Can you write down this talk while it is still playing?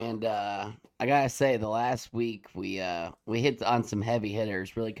And I gotta say, the last week we hit on some heavy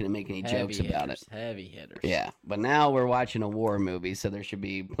hitters. Really couldn't make any jokes about it. Heavy hitters. Yeah, but now we're watching a war movie, so there should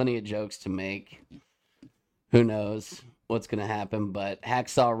be plenty of jokes to make. Who knows what's gonna happen? But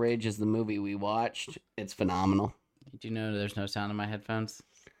Hacksaw Ridge is the movie we watched. It's phenomenal. Do you know there's no sound in my headphones?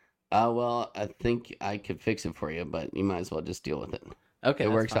 Well, I think I could fix it for you, but you might as well just deal with it. Okay,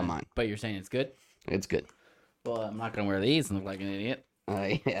 it works fine. on mine. But you're saying it's good? It's good. Well, I'm not gonna wear these and look like an idiot.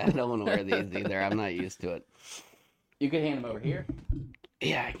 Yeah, I don't want to wear these either. I'm not used to it. You could hand them over here.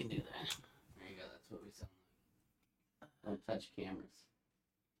 Yeah, I can do that. There you go. That's what we sound like. Don't touch cameras.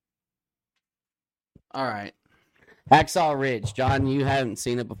 All right. Hacksaw Ridge. John, you haven't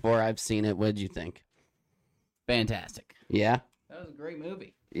seen it before. I've seen it. What'd you think? Fantastic. Yeah? That was a great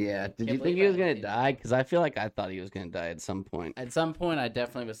movie. Yeah. Did you think he was going to die? Because I feel like I thought he was going to die at some point. At some point, I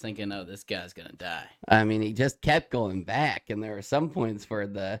definitely was thinking, oh, this guy's going to die. I mean, he just kept going back. And there were some points where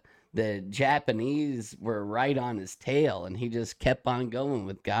the Japanese were right on his tail. And he just kept on going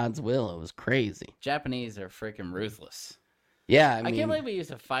with God's will. It was crazy. Japanese are freaking ruthless. Yeah. I can't believe we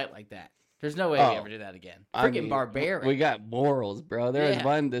used to fight like that. There's no way we ever do that again. Freaking barbaric. We got morals, bro. There was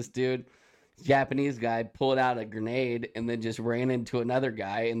one, this dude, Japanese guy, pulled out a grenade and then just ran into another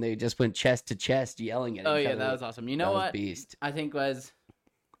guy, and they just went chest to chest yelling at each other. Oh, yeah, that was awesome. You know what? Beast. I think was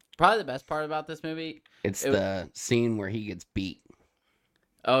probably the best part about this movie. It's the scene where he gets beat.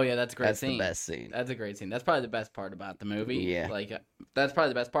 Oh, yeah, that's a great scene. That's the best scene. That's a great scene. That's probably the best part about the movie. Yeah. That's probably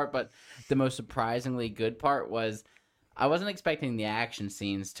the best part, but the most surprisingly good part was I wasn't expecting the action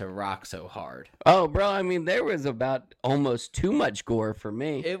scenes to rock so hard. Oh, bro, I mean, there was about almost too much gore for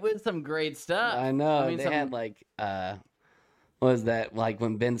me. It was some great stuff. I know. I mean, they had, like, what was that? Like,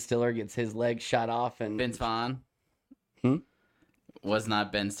 when Ben Stiller gets his leg shot off and... Vince Vaughn? Was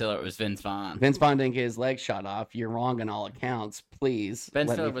not Ben Stiller, it was Vince Vaughn. Vince Vaughn didn't get his leg shot off. You're wrong on all accounts. Please. Ben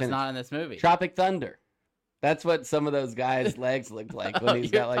Stiller was not in this movie. Tropic Thunder. That's what some of those guys' legs looked like when he's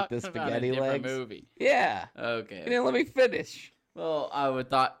got like the spaghetti legs. Movie. Yeah. Okay. You didn't let me finish. Well, I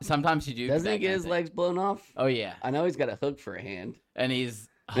would thought sometimes you do. Doesn't he get his legs blown off? Oh yeah. I know he's got a hook for a hand. And he's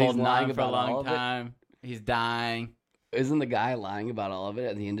holding on for a long about time. He's dying. Isn't the guy lying about all of it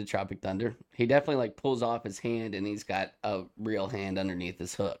at the end of Tropic Thunder? He definitely like pulls off his hand and he's got a real hand underneath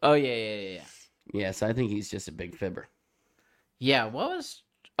his hook. Oh yeah. Yeah, so I think he's just a big fibber. Yeah, what was...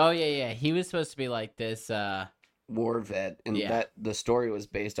 Oh yeah. He was supposed to be like this... war vet, and that the story was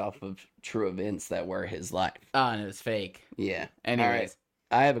based off of true events that were his life. Oh, and it was fake. Yeah. Anyways. All right.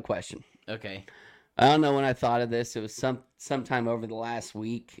 I have a question. Okay. I don't know when I thought of this. It was sometime over the last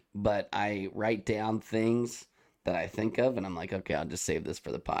week, but I write down things that I think of, and I'm like, okay, I'll just save this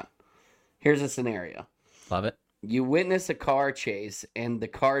for the pod. Here's a scenario. Love it. You witness a car chase, and the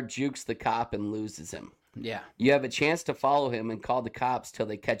car jukes the cop and loses him. Yeah. You have a chance to follow him and call the cops till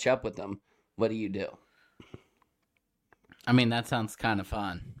they catch up with him. What do you do? I mean, that sounds kind of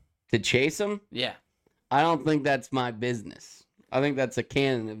fun. To chase him? Yeah. I don't think that's my business. I think that's a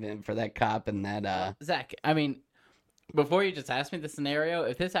canon event for that cop and that... Zach, I mean, before you just asked me the scenario,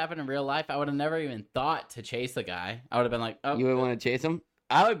 if this happened in real life, I would have never even thought to chase the guy. I would have been like, oh. You would want to chase him?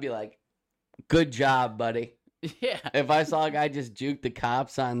 I would be like, good job, buddy. Yeah. If I saw a guy just juke the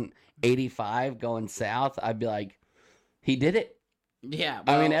cops on 85 going south, I'd be like, he did it. Yeah.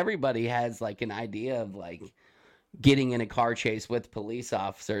 Well, I mean, everybody has like an idea of like getting in a car chase with police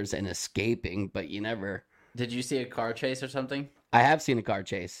officers and escaping, but you never... Did you see a car chase or something? I have seen a car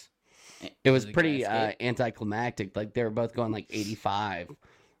chase. It was pretty escape? anticlimactic. Like, they were both going like 85.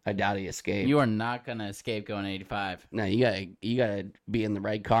 I doubt he escaped. You are not going to escape going 85. No, you gotta be in the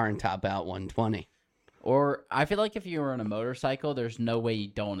right car and top out 120. Or, I feel like if you were on a motorcycle, there's no way you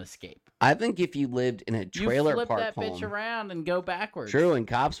don't escape. I think if you lived in a trailer park home... You flip that bitch around and go backwards. True, and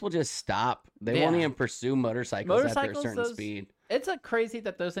cops will just stop. They won't even pursue motorcycles after a certain speed. It's crazy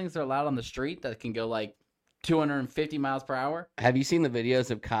that those things are allowed on the street that can go like 250 miles per hour. Have you seen the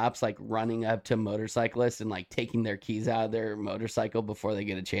videos of cops like running up to motorcyclists and like taking their keys out of their motorcycle before they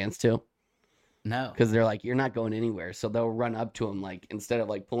get a chance to? No. Because they're like, you're not going anywhere. So they'll run up to them like, instead of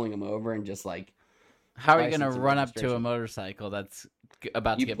like pulling them over and just like... How are you going to run up to a motorcycle that's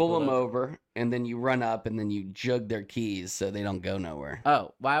about to get pulled over? You pull them over, and then you run up, and then you jug their keys so they don't go nowhere.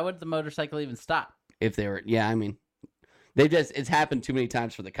 Oh, why would the motorcycle even stop? If they were... Yeah, I mean... It's happened too many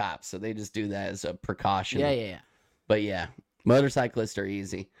times for the cops, so they just do that as a precaution. Yeah. But yeah, motorcyclists are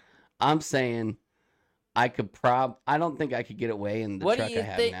easy. I'm saying I don't think I could get away in the truck I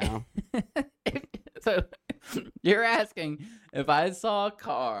have now. So you're asking if I saw a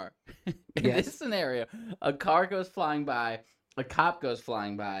car in this scenario, a car goes flying by, a cop goes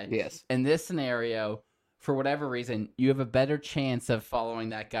flying by. Yes. In this scenario, for whatever reason, you have a better chance of following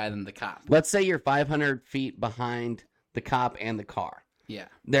that guy than the cop. Let's say you're 500 feet behind the cop and the car. Yeah.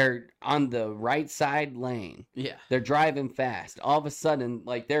 They're on the right side lane. Yeah. They're driving fast. All of a sudden,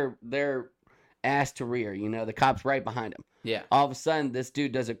 like they're ass to rear. You know, the cop's right behind them. Yeah. All of a sudden, this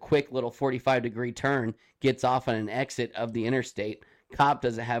dude does a quick little 45-degree turn, gets off on an exit of the interstate. Cop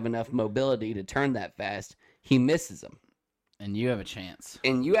doesn't have enough mobility to turn that fast. He misses him. And you have a chance.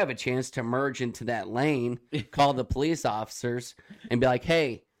 And you have a chance to merge into that lane, call the police officers, and be like,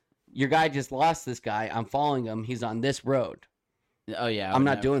 hey, your guy just lost this guy. I'm following him. He's on this road. Oh, yeah. I'm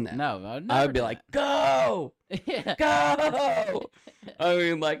not doing that. No, I would be like, go! yeah. Go! I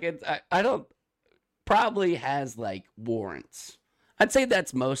mean, like, I don't, probably has, like, warrants. I'd say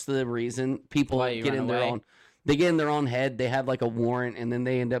that's most of the reason people get in their own, they get in their own head, they have, like, a warrant, and then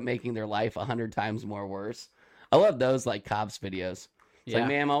they end up making their life 100 times more worse. I love those, like, cops videos. It's like,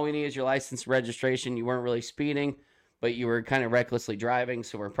 ma'am, all we need is your license registration. You weren't really speeding, but you were kind of recklessly driving,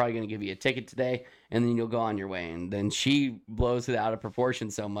 so we're probably going to give you a ticket today, and then you'll go on your way. And then she blows it out of proportion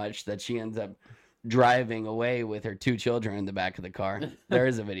so much that she ends up driving away with her 2 children in the back of the car. There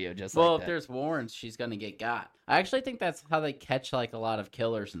is a video just like that. Well, if there's warrants, she's going to get got. I actually think that's how they catch, like, a lot of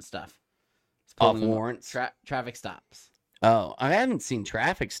killers and stuff. Off warrants? Traffic stops. Oh, I haven't seen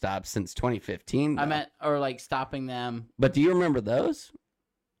traffic stops since 2015. Though. I meant, or, like, stopping them. But do you remember those?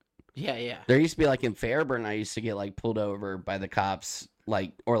 Yeah. There used to be, like, in Fairburn, I used to get, like, pulled over by the cops,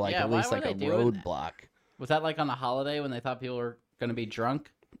 like, or, like, at least, like, a roadblock. Was that, like, on a holiday when they thought people were going to be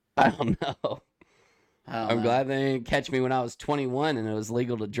drunk? I don't know. I'm glad they didn't catch me when I was 21 and it was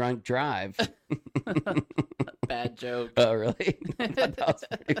legal to drunk drive. Bad joke. Oh, really? I thought that was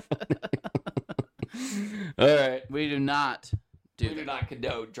pretty funny. All right. We do not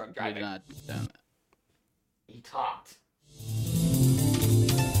condone drunk driving. We do not condone it. He talked.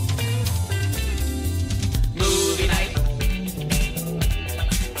 Movie night.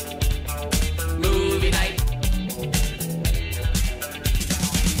 Movie night.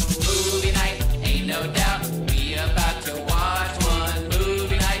 Movie night. Ain't no doubt we about to watch one.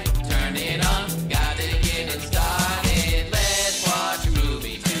 Movie night. Turn it on. Got to get it started. Let's watch a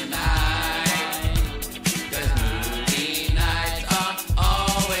movie tonight. 'Cause movie nights are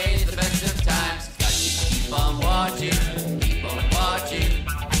always the best of times. Got to keep on watching. Keep on watching.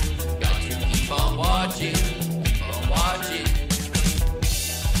 Got to keep on watching.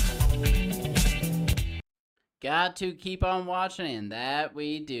 Got to keep on watching, and that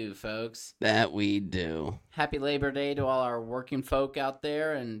we do, folks. That we do. Happy Labor Day to all our working folk out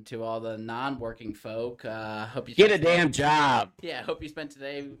there, and to all the non-working folk. Hope you get a damn job. Yeah, hope you spent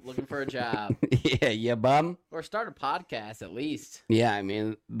today looking for a job. Yeah, you bum. Or start a podcast at least. Yeah, I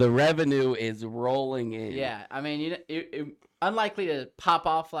mean the revenue is rolling in. Yeah, I mean you unlikely to pop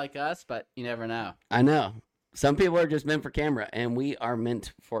off like us, but you never know. I know. Some people are just meant for camera, and we are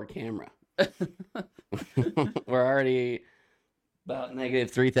meant for camera. We're already about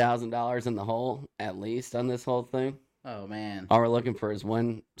negative $3,000 in the hole, at least, on this whole thing. Oh, man. All we're looking for is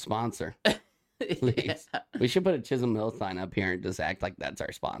one sponsor. Please. Yeah. We should put a Chisholm Hill sign up here and just act like that's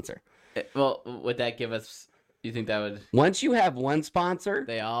our sponsor. Well, would that give us... You think that would... Once you have one sponsor...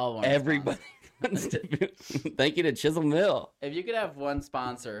 They all want everybody wants to be... Thank you to Chisholm Hill. If you could have one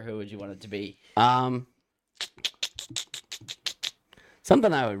sponsor, who would you want it to be?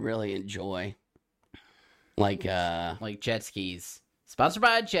 Something I would really enjoy. Like jet skis. Sponsored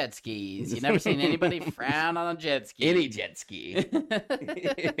by jet skis. You've never seen anybody frown on a jet ski. Any jet ski.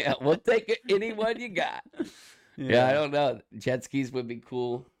 Yeah, we'll take any one you got. Yeah, I don't know. Jet skis would be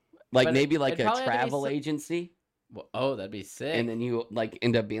cool. Like but maybe like a travel agency. Well, oh, that'd be sick. And then you like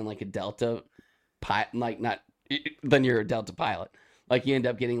end up being like a Delta pilot. Like not. Then you're a Delta pilot. Like you end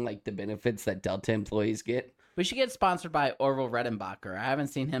up getting like the benefits that Delta employees get. We should get sponsored by Orville Redenbacher. I haven't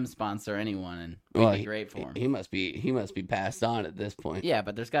seen him sponsor anyone, and it'd be great for him. He must be passed on at this point. Yeah,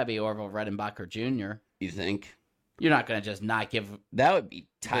 but there's got to be Orville Redenbacher Jr. You think? You're not going to just not give that would be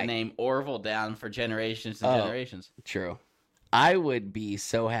tight. The name Orville down for generations and generations. True. I would be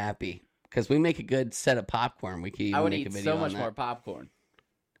so happy because we make a good set of popcorn. We could even make a video on that. I would eat so much more popcorn.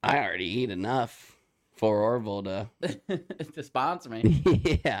 I already eat enough. For Orville to to sponsor me.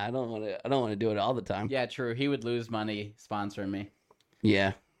 Yeah, I don't want to do it all the time. Yeah, true. He would lose money sponsoring me.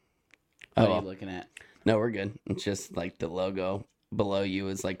 Yeah. What are you looking at? No, we're good. It's just like the logo below you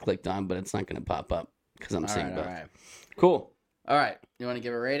is like clicked on, but it's not going to pop up because I'm seeing both. All right. Cool. All right. You want to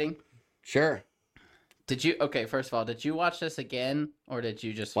give a rating? Sure. Okay, first of all, did you watch this again or did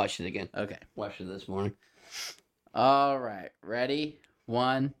you just watch it again? Okay. Watched it this morning. All right. Ready?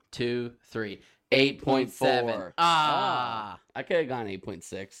 1, 2, 3. 8.4. Ah. I could have gone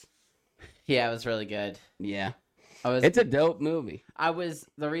 8.6. Yeah, it was really good. Yeah. I It's a dope movie.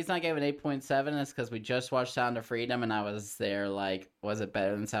 The reason I gave it 8.7 is because we just watched Sound of Freedom, and I was there like, was it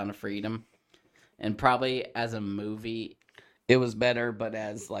better than Sound of Freedom? And probably as a movie, It was better, but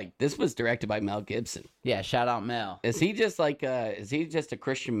as like this was directed by Mel Gibson. yeah, shout out Mel. Is he just a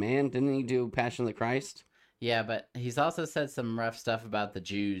Christian man? Didn't he do Passion of the Christ? Yeah, but he's also said some rough stuff about the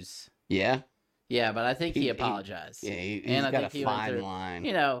Jews. Yeah. Yeah, but I think he apologized. He's and I got think a fine line.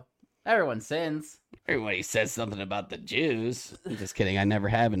 You know, everyone sins. Everybody says something about the Jews. I'm just kidding. I never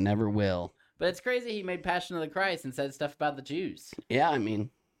have and never will. But it's crazy he made Passion of the Christ and said stuff about the Jews. Yeah, I mean,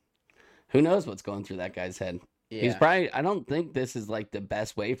 who knows what's going through that guy's head? Yeah. He's probably. I don't think this is like the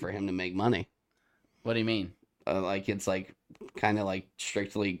best way for him to make money. What do you mean? Like it's like kind of like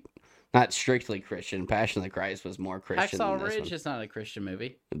not strictly Christian. Passion of the Christ was more Christian. Hacksaw than this Ridge one. is not a Christian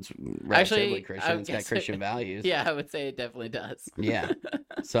movie. It's relatively Actually, Christian. It's got guess Christian values. Yeah, I would say it definitely does. Yeah.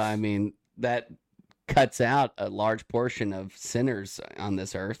 So I mean that cuts out a large portion of sinners on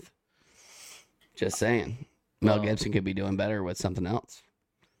this earth. Just saying. Mel Well, Gibson could be doing better with something else.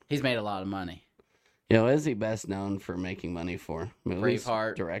 He's made a lot of money. You know, is he best known for making money for movies?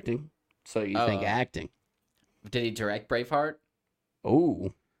 Braveheart. Directing? So you think acting? Did he direct Braveheart?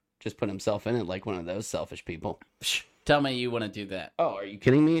 Oh, just put himself in it like one of those selfish people. Psh, tell me you want to do that. Oh, are you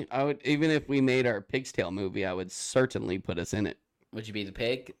kidding me? I would, even if we made our Pig's Tail movie, I would certainly put us in it. Would you be the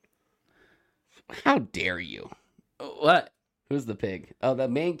pig? How dare you? What? Who's the pig? Oh, the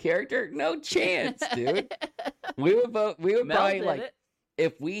main character? No chance, dude. We would vote. We would Mel probably did like it.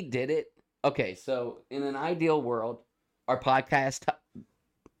 if we did it. Okay, so in an ideal world, our podcast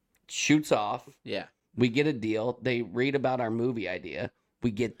shoots off. Yeah. We get a deal. They read about our movie idea.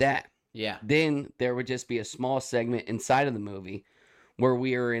 We get that. Yeah. Then there would just be a small segment inside of the movie where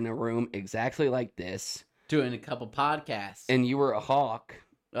we are in a room exactly like this. Doing a couple podcasts. And you were a hawk.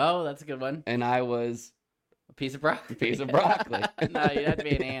 Oh, that's a good one. And I was A piece of broccoli. a piece of broccoli. No, you'd have to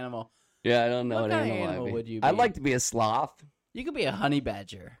be an animal. Yeah, I don't know What what kind of animal, animal I'd be. would you I'd be? like to be a sloth. You could be a honey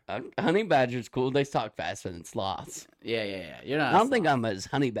badger. Honey badger's cool. They talk faster than sloths. Yeah. You're not. I don't think I'm as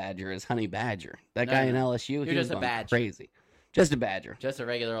honey badger as honey badger. That No, guy no. in LSU, You're he was just a going badger. crazy. Just a badger. just a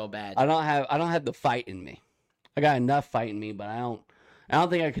regular old badger. I don't have the fight in me. I got enough fight in me, but I don't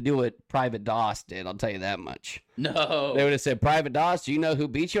think I could do what Private Doss did. I'll tell you that much. No. They would have said, "Private Doss, do you know who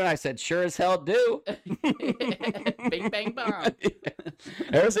beat you?" And I said, "Sure as hell do." Bing bang bong.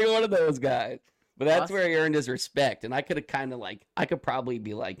 Every single one of those guys. But that's Awesome. where he earned his respect. And I could have kind of like, I could probably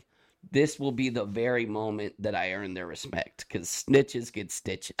be like, this will be the very moment that I earn their respect. Because snitches get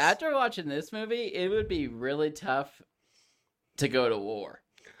stitches. After watching this movie, it would be really tough to go to war.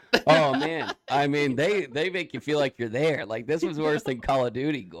 Oh, man. I mean, they make you feel like you're there. Like, this was worse than Call of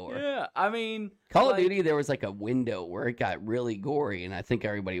Duty gore. Yeah, I mean, Call like, of Duty, there was like a window where it got really gory. And I think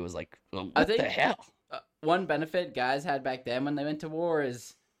everybody was like, well, what the hell? One benefit guys had back then when they went to war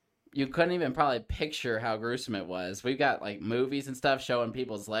is you couldn't even probably picture how gruesome it was. We've got like movies and stuff showing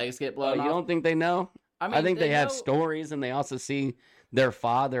people's legs get blown You off. don't think they know? mean, I think they have know- stories, and they also see their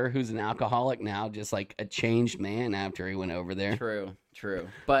father, who's an alcoholic now, just like a changed man after he went over there. True.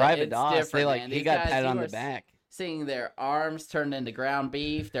 But Private it's Doss, different, they man. he These got guys, patted you on the were back. Seeing their arms turned into ground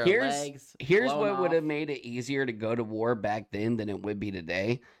beef, their legs. Here's blown what would have off. made it easier to go to war back then than it would be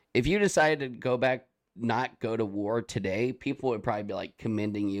today. If you decided to not go to war today, people would probably be like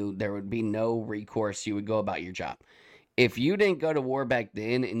commending you. There would be no recourse. You would go about your job. If you didn't go to war back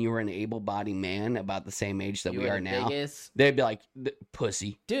then and you were an able-bodied man about the same age that You we were are the now, biggest. they'd be like,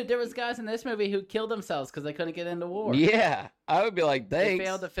 pussy. Dude, there was guys in this movie who killed themselves because they couldn't get into war. Yeah, I would be like, They thanks.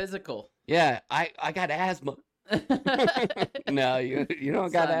 failed the physical. Yeah, I got asthma. No, you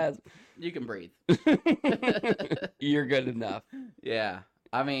don't got Son. asthma. You can breathe. You're good enough. Yeah.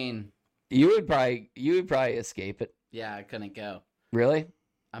 I mean, You would probably escape it. yeah, I couldn't go. Really?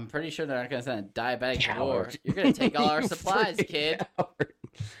 I'm pretty sure they're not going to send a diabetic to Coward. war. You're going to take all our You supplies, freaking kid.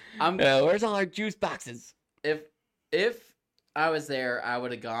 coward. Where's all our juice boxes? If I was there, I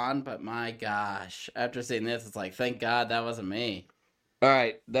would have gone, but my gosh, after seeing this, it's like, thank God that wasn't me. All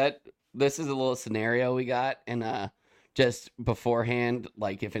right, this is a little scenario we got, and just beforehand,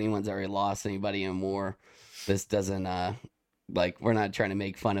 like if anyone's already lost anybody in war, this doesn't like we're not trying to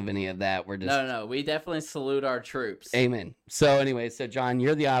make fun of any of that. We're just No, we definitely salute our troops. Amen. So anyway, John,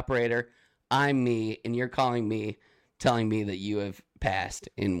 you're the operator. I'm me, and you're calling me, telling me that you have passed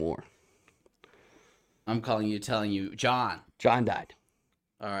in war. I'm calling you, telling you, John. John died.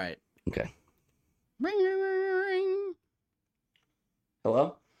 All right. Okay. Ring, ring, ring, ring.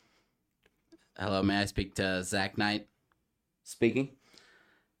 Hello? Hello, may I speak to Zach Knight? Speaking.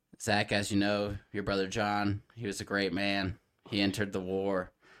 Zach, as you know, your brother John, he was a great man. He entered the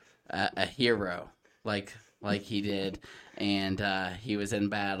war a hero like he did, and he was in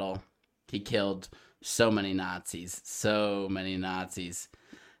battle. He killed so many Nazis,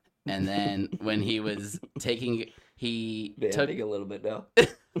 and then when he was taking, he Vamping a little bit now.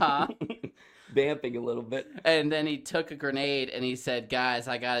 huh? Vamping a little bit. And then he took a grenade and he said, "Guys,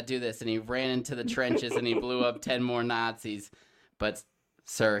 I gotta do this." And he ran into the trenches and he blew up 10 more Nazis. But,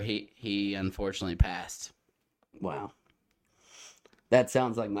 sir, he unfortunately passed. Wow. That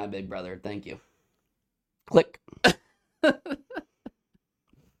sounds like my big brother. Thank you. Click.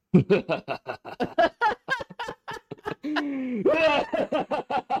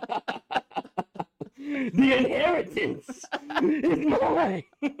 The inheritance is mine.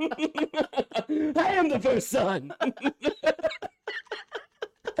 I am the first son.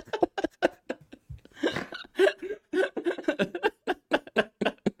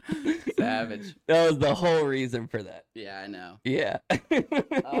 Savage. That was the whole reason for that. Yeah, I know. Yeah.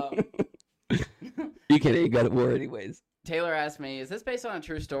 You can't even go to war anyways. Taylor asked me, "Is this based on a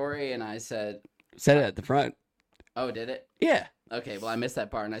true story?" And I said, Said it at the front. "Oh, did it?" Yeah. Okay, well, I missed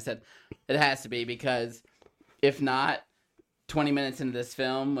that part. And I said, it has to be, because if not, 20 minutes into this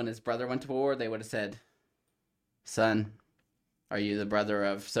film, when his brother went to war, they would have said, "Son, are you the brother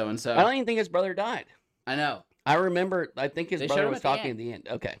of so-and-so?" I don't even think his brother died. I know. I remember, I think his They brother showed him was at the talking end. at the end.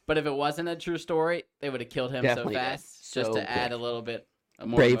 Okay. But if it wasn't a true story, they would have killed him Definitely so did. fast, just So to add a quick. little bit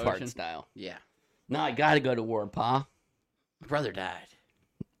more Braveheart emotion. style. Yeah. No, I gotta go to war, Pa. Brother died.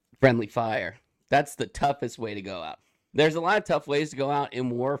 Friendly fire. That's the toughest way to go out. There's a lot of tough ways to go out in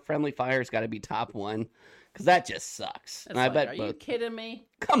war. Friendly fire's got to be top one, because that just sucks. And I bet Are you kidding me?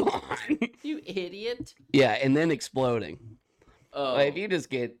 Come on. You idiot. Yeah, and then exploding. Oh. Like, if you just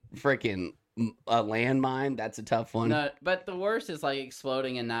get freaking a landmine, that's a tough one. No, but the worst is like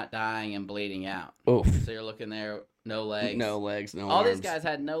exploding and not dying and bleeding out. Oof. So you're looking there, no legs. No legs, no All arms. these guys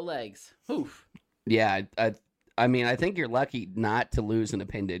had no legs. Oof. Yeah, I mean, I think you're lucky not to lose an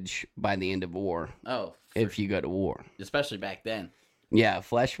appendage by the end of war Oh. if you go to war. Especially back then. Yeah, a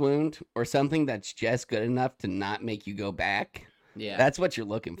flesh wound or something that's just good enough to not make you go back. Yeah. That's what you're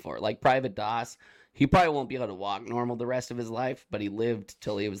looking for. Like Private Doss, he probably won't be able to walk normal the rest of his life, but he lived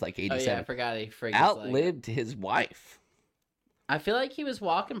till he was like 87. Oh yeah, I forgot he freaked his leg. Outlived his wife. I feel like he was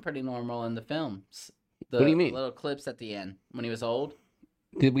walking pretty normal in the films. The What do you mean? Little clips at the end when he was old.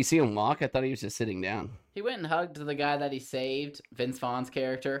 Did we see him walk? I thought he was just sitting down. He went and hugged the guy that he saved, Vince Vaughn's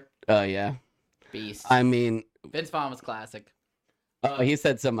character. Oh, yeah. Beast. I mean, Vince Vaughn was classic. he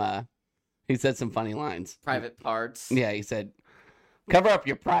said some funny lines. Private parts. Yeah, he said, cover up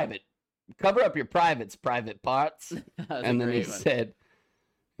your privates, private parts. That was And a then he great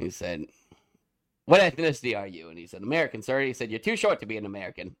one. said, what ethnicity are you? And he said, American, sir. He said, you're too short to be an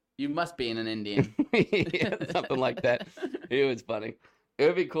American. You must be an Indian. Yeah, something like that. It was funny. It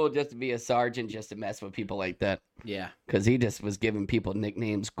would be cool just to be a sergeant, just to mess with people like that. Yeah. Because he just was giving people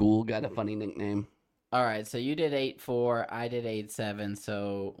nicknames. Ghoul got a funny nickname. All right, so you did 8.4, I did 8.7,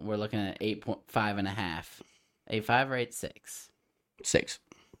 so we're looking at 8.5 and a half. 8.5 or 8.6? 6.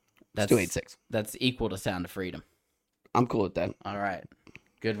 That's Let's do 8.6. That's equal to Sound of Freedom. I'm cool with that. All right.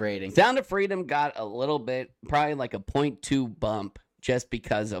 Good rating. Sound of Freedom got a little bit, probably like a 0.2 bump, just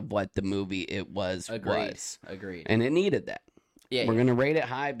because of what the movie was. Agreed. And it needed that. Yeah. We're going to rate it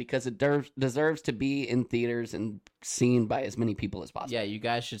high because it deserves to be in theaters and seen by as many people as possible. Yeah, you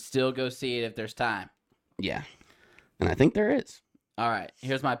guys should still go see it if there's time. Yeah. And I think there is. All right,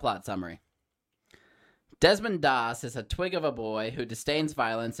 here's my plot summary. Desmond Doss is a twig of a boy who disdains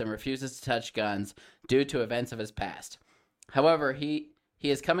violence and refuses to touch guns due to events of his past. However, he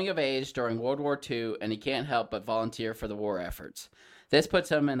is coming of age during World War II, and he can't help but volunteer for the war efforts. This puts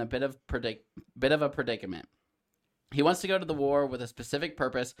him in a bit of a predicament. He wants to go to the war with a specific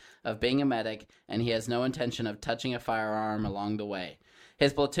purpose of being a medic, and he has no intention of touching a firearm along the way.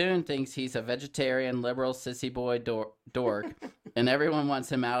 His platoon thinks he's a vegetarian, liberal, sissy boy dork, and everyone wants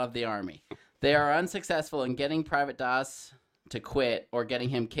him out of the army. They are unsuccessful in getting Private Doss to quit or getting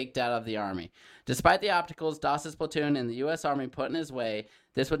him kicked out of the army. Despite the obstacles Doss's platoon and the U.S. Army put in his way,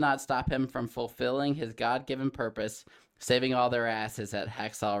 this would not stop him from fulfilling his God-given purpose, saving all their asses at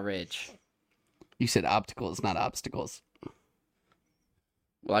Hacksaw Ridge. You said opticals, not obstacles.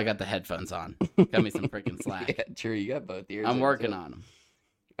 Well, I got the headphones on. Got me some freaking slack. Yeah, true. You got both ears. I'm in, working too. on them.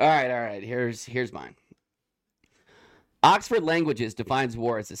 All right. Here's mine. Oxford Languages defines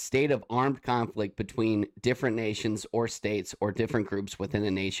war as a state of armed conflict between different nations or states or different groups within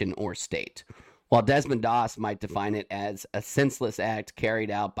a nation or state, while Desmond Doss might define it as a senseless act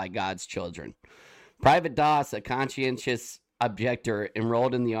carried out by God's children. Private Doss, a conscientious objector,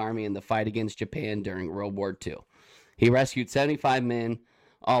 enrolled in the army in the fight against Japan during World War II. He rescued 75 men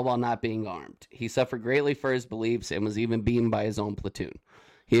all while not being armed. He suffered greatly for his beliefs and was even beaten by his own platoon.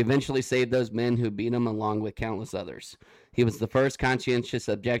 He eventually saved those men who beat him along with countless others. He was the first conscientious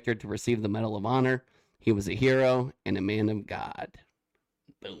objector to receive the Medal of Honor. He was a hero and a man of God.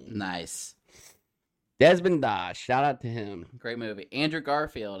 Boom. Nice. Desmond Doss, shout out to him. Great movie. Andrew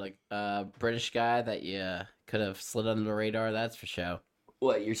Garfield, a British guy that you could have slid under the radar, that's for show.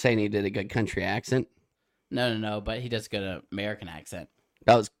 What, you're saying he did a good country accent? No, but he does a good American accent.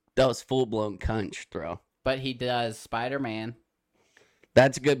 That was full-blown cunch, throw. But he does Spider-Man.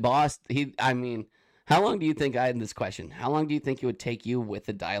 That's a good boss. How long do you think I had this question? How long do you think it would take you with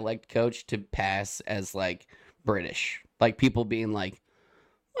a dialect coach to pass as, like, British? Like, people being like,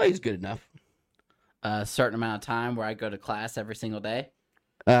 well, he's good enough. A certain amount of time where I go to class every single day?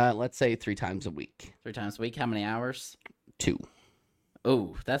 Let's say 3 times a week. 3 times a week? How many hours? 2.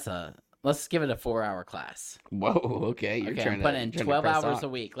 Ooh, let's give it a 4-hour class. Whoa, okay. I'm putting in 12 hours a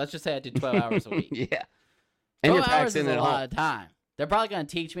week. Let's just say I do 12 hours a week. Yeah. And 12 hours is a lot of time. They're probably going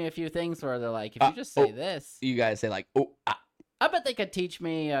to teach me a few things where they're like, if you just say this. You guys say like, I bet they could teach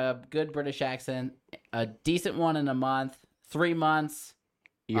me a good British accent, a decent one in a month, 3 months.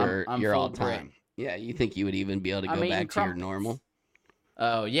 You're I'm all full time. Brit. Yeah, you think you would even be able to go back to your normal?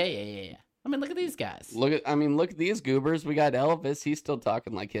 Oh, yeah. I mean, look at these guys. Look at these goobers. We got Elvis. He's still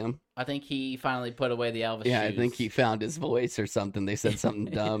talking like him. I think he finally put away the Elvis shoes. I think he found his voice or something. They said something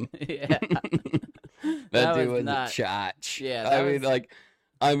dumb. Yeah. that dude was a chotch. Yeah.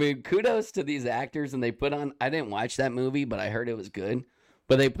 Kudos to these actors, and they put on. I didn't watch that movie, but I heard it was good.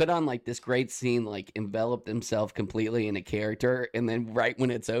 But they put on like this great scene, like enveloped themselves completely in a character, and then right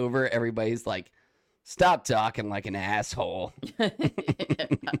when it's over, everybody's like, "Stop talking like an asshole."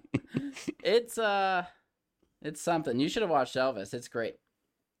 It's something. You should have watched Elvis. It's great.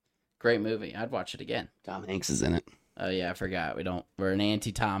 Great movie. I'd watch it again. Tom Hanks is in it. Oh yeah, I forgot. We're an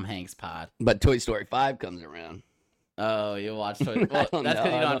anti-Tom Hanks pod. But Toy Story 5 comes around. Oh, you'll watch Toy Story. Well, that's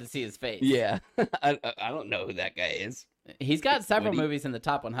because you don't have to see his face. Yeah. I don't know who that guy is. He's got several movies in the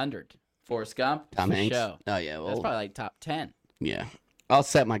top 100. Forrest Gump. Tom Hanks. Show. Oh yeah, well, that's probably like top 10. Yeah. I'll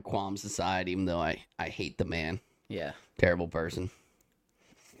set my qualms aside, even though I hate the man. Yeah. Terrible person.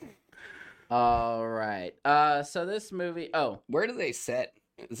 All right. So this movie. Oh, where do they set?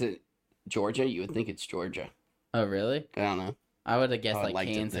 Is it Georgia? You would think it's Georgia. Oh, really? I don't know. I would have guessed like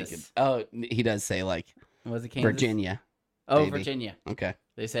Kansas. He does say like. Was it Kansas? Virginia. Oh, maybe. Virginia. Okay.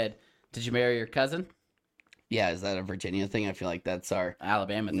 They said, "Did you marry your cousin?" Yeah, is that a Virginia thing? I feel like that's our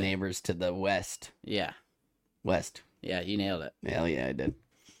Alabama thing. Neighbors to the west. Yeah. West. Yeah, you nailed it. Hell yeah, I did.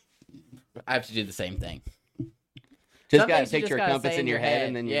 I have to do the same thing. Just gotta picture a compass in your head,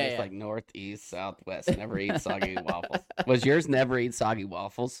 and then you're just like north, east, south, west. Never eat soggy waffles. Was yours never eat soggy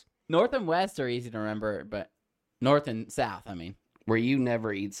waffles? North and west are easy to remember, but north and south, I mean. Where you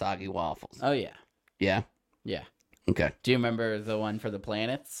never eat soggy waffles? Oh, yeah. Yeah? Yeah. Okay. Do you remember the one for the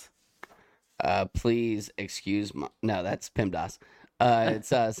planets? Please excuse my... No, that's PIMDOS. It's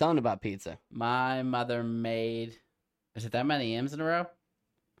something about pizza. My mother made... Is it that many M's in a row?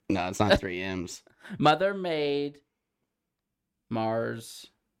 No, it's not 3 M's. Mother made Mars.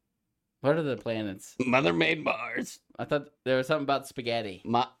 What are the planets? Mother made Mars. I thought there was something about spaghetti.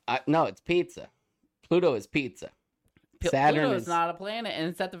 No, it's pizza. Pluto is pizza. Saturn Pluto is not a planet, and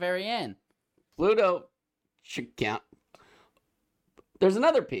it's at the very end. Pluto should count. There's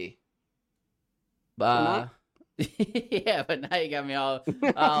another P. Yeah, but now you got me all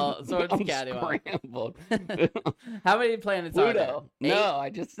sorts of scrambled. How many planets Pluto. are there? 8? No, I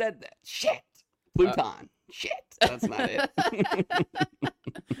just said that. Shit. Pluton. Shit. That's not it.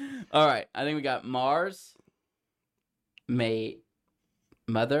 All right. I think we got Mars,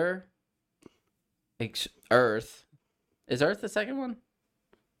 Mother, Earth. Is Earth the second one?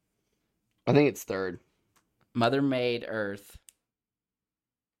 I think it's third. Mother made Earth.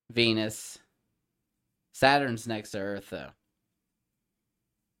 Venus. Saturn's next to Earth, though.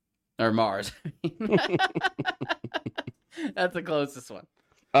 Or Mars. That's the closest one.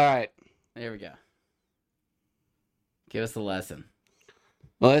 All right. There we go. Give us the lesson.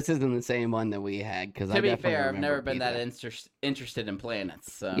 Well, this isn't the same one that we had. Because to be fair, I've never been that interested in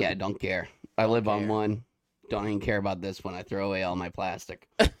planets. So. Yeah, don't care. I live on one. Don't even care about this one. I throw away all my plastic.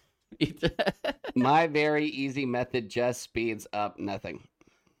 My very easy method just speeds up nothing.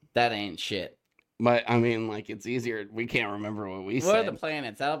 That ain't shit. But, I mean, like, it's easier. We can't remember what we said. What are the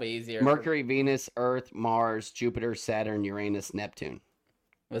planets? That'll be easier. Mercury, Venus, Earth, Mars, Jupiter, Saturn, Uranus, Neptune.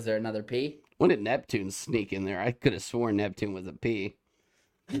 Was there another P? When did Neptune sneak in there? I could have sworn Neptune was a P.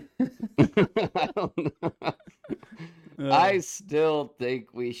 I don't know. I still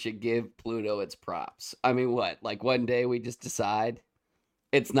think we should give Pluto its props. I mean, what? Like, one day we just decide?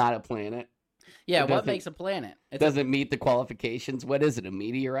 It's not a planet. Yeah, It what doesn't- makes a planet? It doesn't meet the qualifications. What is it? A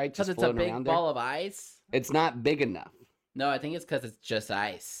meteorite Because just it's a floating big around ball of ice. there? It's not big enough. No, I think it's because it's just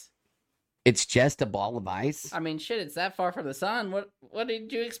ice. It's just a ball of ice. I mean, shit, it's that far from the sun. What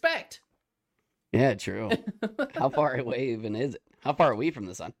did you expect? Yeah, true. How far away even is it? How far are we from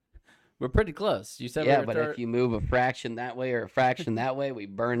the sun? We're pretty close. You said Yeah, we were but if you move a fraction that way or a fraction that way, we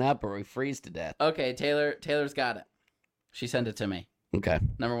burn up or we freeze to death. Okay, Taylor's got it. She sent it to me. Okay.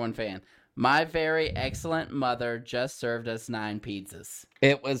 #1 fan. My very excellent mother just served us 9 pizzas.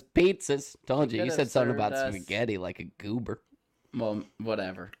 It was pizzas. Told you. You Could've said something about served us- spaghetti like a goober. Well,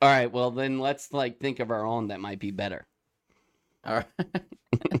 whatever. All right, well, then let's think of our own that might be better. All right.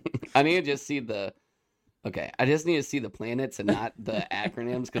 I need to just see the... Okay, I just need to see the planets and not the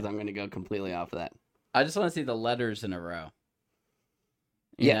acronyms because I'm going to go completely off of that. I just want to see the letters in a row.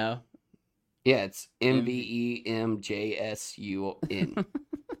 You Yeah. know? Yeah, it's MVEMJSUN.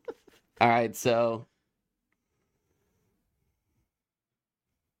 All right, so...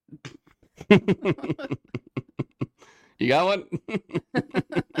 You got one?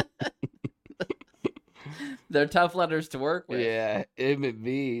 They're tough letters to work with. Yeah, M and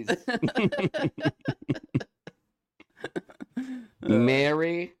V's.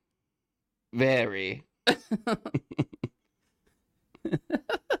 Mary, very.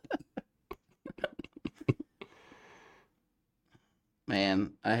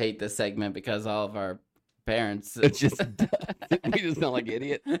 Man, I hate this segment because all of our parents. It's just we just sound like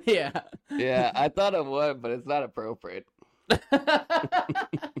idiot. Yeah. Yeah, I thought it would, but it's not appropriate.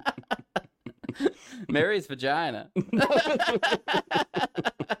 Mary's vagina.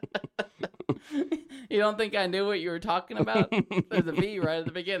 You don't think I knew what you were talking about? There's a V right at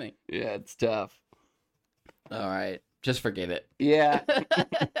the beginning. Yeah, it's tough. All right. Just forget it. Yeah,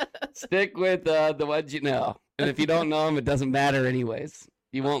 stick with the ones you know, and if you don't know them, it doesn't matter anyways.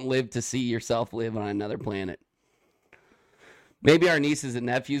 You won't live to see yourself live on another planet. Maybe our nieces and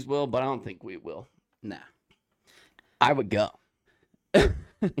nephews will, but I don't think we will. Nah. I would go. I'll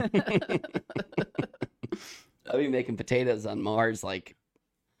be making potatoes on Mars like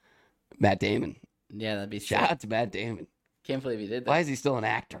Matt Damon. Yeah, that'd be sick. Shout out to Matt Damon. Can't believe you did Why that. is he still an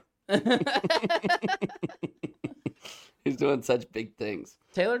actor? He's doing such big things.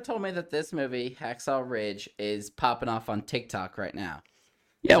 Taylor told me that this movie, Hacksaw Ridge, is popping off on TikTok right now.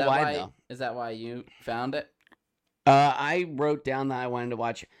 Yeah, Is that why though? Is that why you found it? I wrote down that I wanted to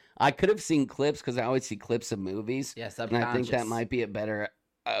watch. I could have seen clips because I always see clips of movies. Yeah, And subconscious. I think that might be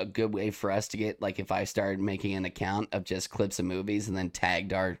a good way for us to get, like, if I started making an account of just clips of movies and then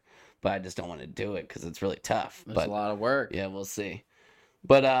tagged our, but I just don't want to do it because it's really tough. It's But a lot of work. yeah, we'll see.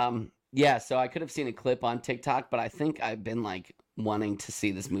 But yeah, so I could have seen a clip on TikTok, but I think I've been like wanting to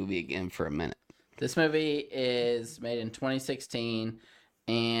see this movie again for a minute. This movie is made in 2016,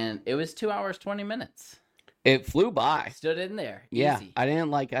 and it was 2 hours 20 minutes. It flew by. Stood in there. Yeah, Easy. I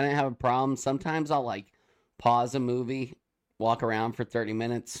didn't have a problem. Sometimes I'll like pause a movie, walk around for 30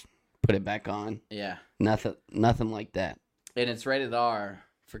 minutes, put it back on. Yeah. Nothing like that. And it's rated R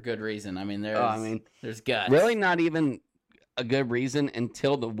for good reason. I mean, there's guts. Really not even a good reason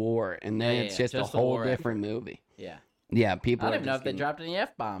until the war, and then Yeah, it's yeah, just a just the whole war different movie. Yeah. Yeah, people. I don't are even know just if they getting- dropped any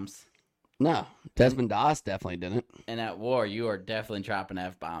F-bombs. No, Desmond Doss definitely didn't. And at war, you are definitely dropping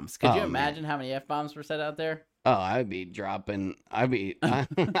F-bombs. Could Oh, you man. imagine how many F-bombs were set out there? Oh, I'd be dropping. I'd be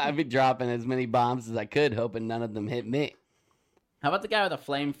dropping as many bombs as I could, hoping none of them hit me. How about the guy with a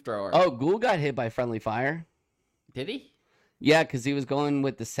flamethrower? Oh, Ghoul got hit by friendly fire. Did he? Yeah, because he was going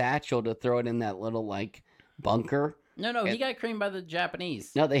with the satchel to throw it in that little like bunker. No, he got creamed by the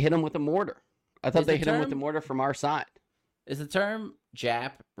Japanese. No, they hit him with a mortar. I thought Is they the hit him with the term- mortar from our side. Is the term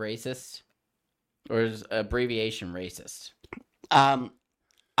Jap racist? Or is abbreviation racist? I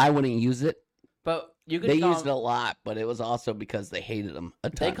wouldn't use it. But you could They call used it a lot, but it was also because they hated him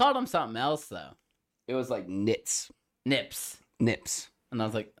a ton. They called him something else, though. It was like nips. Nips. And I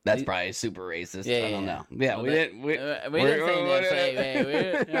was like... That's probably super racist. Yeah, I don't yeah. know. Yeah, Well, we didn't. we didn't say nips.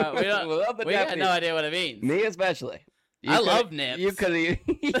 Hey, we don't... Love the We got Japanese. no idea what it means. Me especially. I love nips. You could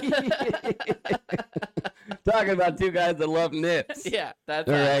talking about two guys that love nips. Yeah, that's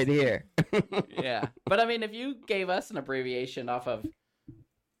They're us. right here. Yeah. But I mean, if you gave us an abbreviation off of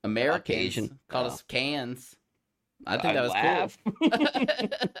Americans, Caucasian. called Oh. us cans, I think I'd that was laugh.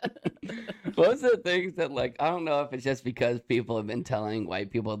 cool. Most of the things that, like, I don't know if it's just because people have been telling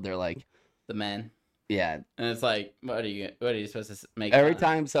white people, they're like, The men. yeah. And it's like, what are you supposed to make Every fun of?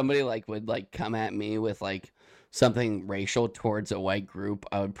 time somebody like would like come at me with like something racial towards a white group,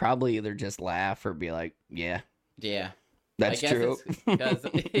 I would probably either just laugh or be like, yeah, Yeah. That's true. Because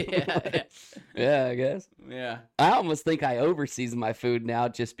Yeah, I guess. yeah. I almost think I overseason my food now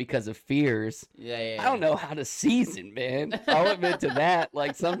just because of fears. Yeah. I don't know how to season, man. I'll admit to that.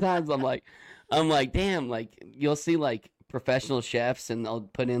 Like sometimes I'm like, damn, like you'll see like professional chefs and they'll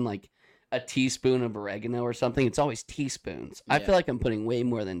put in like a teaspoon of oregano or something. It's always teaspoons. I feel like I'm putting way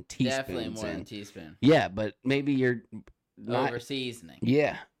more than teaspoons. Definitely more than teaspoon. Yeah, but maybe you're not over seasoning.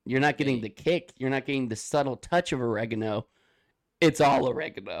 Yeah, you're not getting the kick. You're not getting the subtle touch of oregano. It's all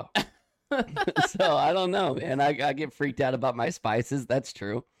oregano. So I don't know, man. I get freaked out about my spices. That's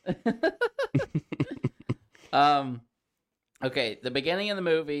true. Okay, the beginning of the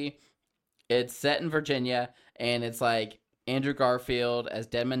movie, it's set in Virginia, and it's like Andrew Garfield as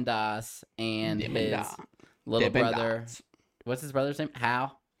Desmond Doss and his little brother. Doss. What's his brother's name?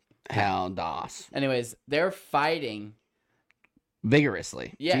 Hal Doss. Anyways, they're fighting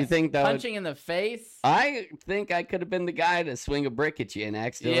Vigorously. Yes, Do you think that punching in the face? I think I could have been the guy to swing a brick at you and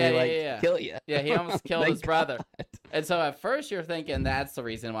accidentally kill you. Yeah, he almost killed his brother. God. And so at first you're thinking that's the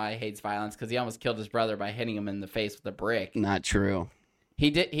reason why he hates violence, because he almost killed his brother by hitting him in the face with a brick. Not true.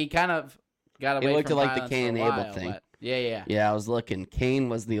 He kind of got away It looked from like the violence Cain for a Abel while, thing. but yeah. Yeah, I was looking. Cain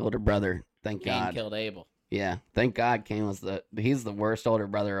was the older brother. Thank Cain God. killed Abel. Yeah, thank God Cain was he's the worst older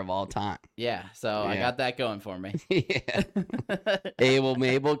brother of all time. Yeah, so I got that going for me. Yeah. Abel,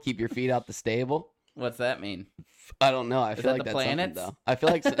 Mabel, keep your feet out the stable. What's that mean? I don't know. I Is feel that like the that's planets? something, though. I feel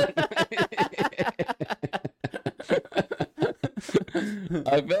like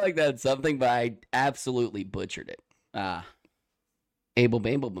I feel like that's something, but I absolutely butchered it. Abel,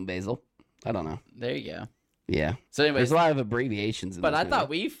 Mabel, Basil. I don't know. There you go. Yeah. So anyways, there's a lot of abbreviations in but this I movie. thought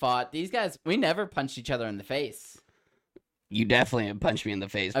we fought these guys. We never punched each other in the face. You definitely have punched me in the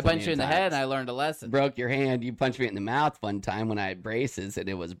face. I plenty punched you of in the head, times. and I learned a lesson. Broke your hand. You punched me in the mouth one time when I had braces, and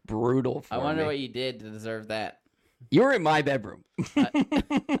it was brutal for me. I wonder what you did to deserve that. You were in my bedroom.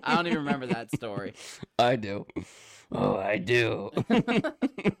 I don't even remember that story. I do. Oh, I do.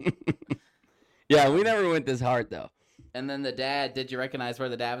 Yeah, we never went this hard, though. And then the dad, did you recognize where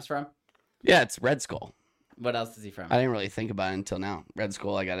the dad was from? Yeah, it's Red Skull. What else is he from? I didn't really think about it until now. Red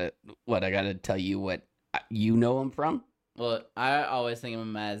Skull, I gotta tell you what you know him from? Well, I always think of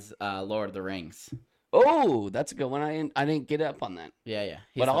him as Lord of the Rings. Oh, that's a good one. I didn't get up on that. Yeah.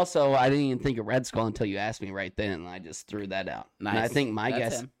 But also, I didn't even think of Red Skull until you asked me right then, and I just threw that out. Nice. And I think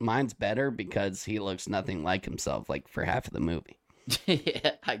That's him. mine's better because he looks nothing like himself, like for half of the movie.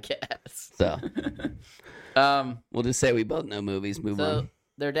 Yeah, I guess. So, we'll just say we both know movies. Move on.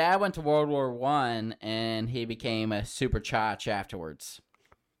 Their dad went to World War I, and he became a super chotch afterwards.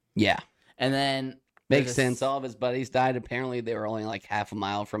 Yeah. And then... Makes sense. All of his buddies died. Apparently, they were only like half a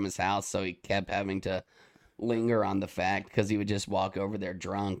mile from his house, so he kept having to linger on the fact because he would just walk over there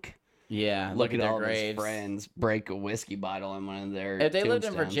drunk. Yeah, Look at their all graves. his friends, break a whiskey bottle in one of their If they lived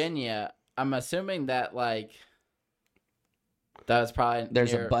in tombstones. Virginia, I'm assuming that, like, that was probably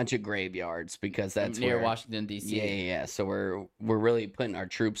There's near, a bunch of graveyards because that's near where, Washington, D.C. Yeah. So we're really putting our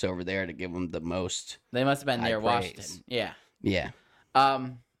troops over there to give them the most. They must have been near high Washington. praise. Yeah. Yeah.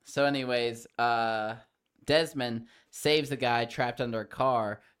 So anyways, Desmond saves the guy trapped under a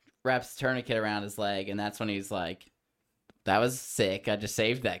car, wraps a tourniquet around his leg, and that's when he's like, that was sick. I just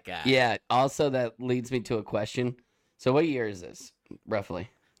saved that guy. Yeah. Also, that leads me to a question. So what year is this, roughly?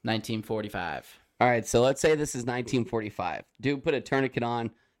 1945. All right. So let's say this is 1945. Dude put a tourniquet on,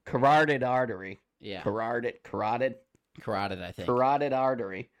 carotid artery. Yeah. Carotid, Carotid, I think. carotid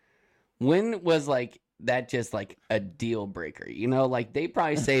artery. When was like that just like a deal breaker? You know, like they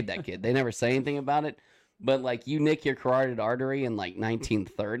probably saved that kid. They never say anything about it. But like you nick your carotid artery in like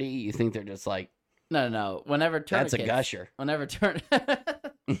 1930, you think they're just like, No. Whenever tourniquets. that's a gusher. Whenever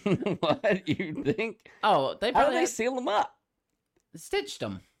What you think? Oh, they How do probably they seal them up? stitched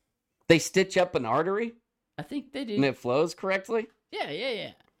them. They stitch up an artery I think they do. and it flows correctly.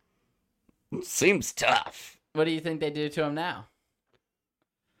 Yeah. Seems tough. What do you think they do to him now?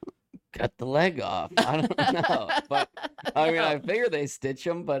 Cut the leg off. I don't know, but I mean, I figure they stitch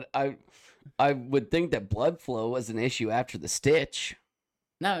them, but I would think that blood flow was an issue after the stitch.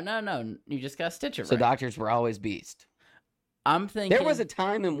 No. You just got to stitch it So right. doctors were always beast. I'm thinking... There was a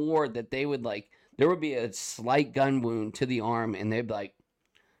time in war that they would like, there would be a slight gun wound to the arm and they'd be like,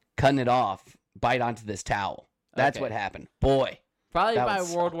 cutting it off, bite onto this towel. That's Okay. what happened. Boy. Probably that by would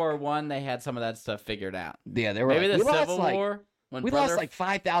World War I, they had some of that stuff figured out. Yeah, they were Maybe like, the we lost Civil like, War... When we lost like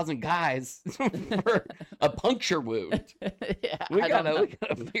 5,000 guys for a puncture wound. Yeah, We I don't know.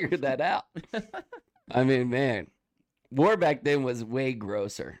 gotta figure that out. I mean, man, war back then was way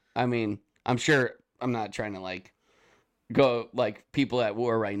grosser. I mean, I'm sure I'm not trying to like go like people at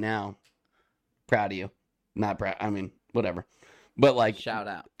war right now. Proud of you. Not proud. I mean, whatever. But like, Shout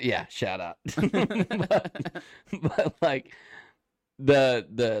out. yeah, shout out. but like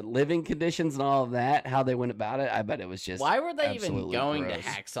the living conditions and all of that, how they went about it, I bet it was just Why were they even absolutely going gross. to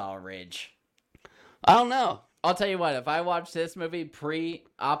Hacksaw Ridge? I don't know. I'll tell you what, if I watched this movie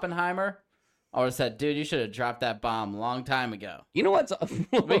pre-Oppenheimer, I would have said, dude, you should have dropped that bomb a long time ago. You know what's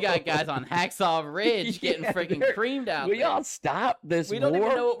We got guys on Hacksaw Ridge getting freaking creamed out Will there. y'all stop this We war? don't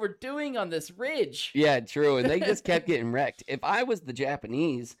even know what we're doing on this ridge. Yeah, true. And they just kept getting wrecked. If I was the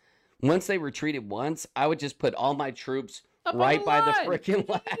Japanese, once they retreated once, I would just put all my troops Up on right by the line. freaking Dude,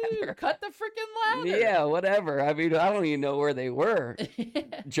 ladder. cut the freaking ladder. Yeah, whatever. I mean, I don't even know where they were.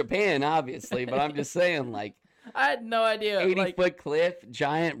 Japan, obviously, but I'm just saying, like, I had no idea. 80-foot cliff,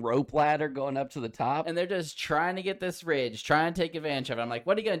 giant rope ladder going up to the top. And they're just trying to get this ridge, trying to take advantage of it. I'm like,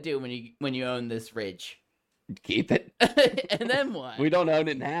 what are you gonna do when you own this ridge? Keep it. And then what? We don't own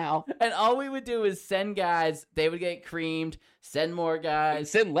it now. And all we would do is send guys. They would get creamed. Send more guys.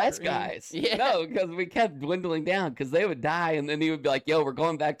 Send less creamed. guys. Yeah. No, because we kept dwindling down because they would die and then he would be like, yo, we're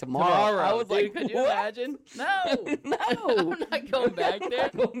going back tomorrow. I was Dude, like, could you what? imagine? No. No. I'm not going back I'm there.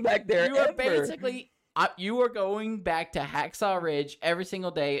 not going back there You are ever. basically, you are going back to Hacksaw Ridge every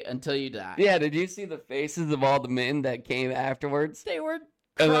single day until you die. Yeah, did you see the faces of all the men that came afterwards? They were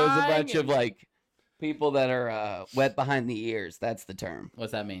And there was a crying bunch of and- like people that are wet behind the ears. That's the term.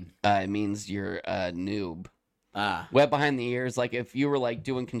 What's that mean? It means you're a noob. Ah. Wet behind the ears, like if you were like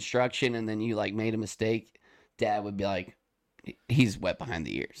doing construction and then you like made a mistake, Dad would be like, he's wet behind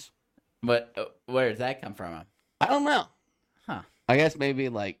the ears. But where does that come from? I don't know. Huh. I guess maybe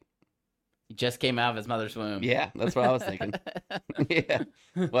like, He just came out of his mother's womb. yeah, that's what I was thinking. Yeah,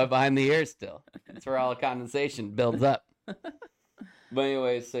 wet behind the ears still. That's where all the condensation builds up. But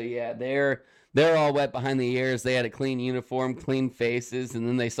anyway, so yeah, they're all wet behind the ears. They had a clean uniform, clean faces, and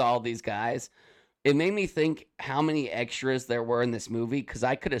then they saw all these guys. It made me think how many extras there were in this movie because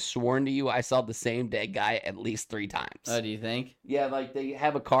I could have sworn to you I saw the same dead guy at least 3 times. Oh, do you think? Yeah, like they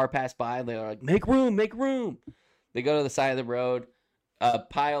have a car pass by. They're like, make room, make room. They go to the side of the road. A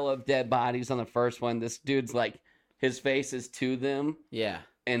pile of dead bodies on the first one. This dude's like, his face is to them. Yeah.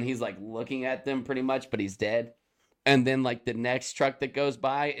 And he's like looking at them pretty much, but he's dead. And then like the next truck that goes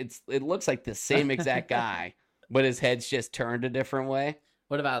by, it looks like the same exact guy, but his head's just turned a different way.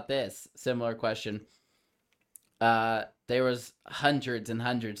 What about this? Similar question. There was hundreds and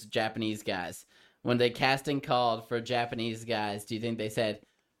hundreds of Japanese guys. When they casting called for Japanese guys, do you think they said,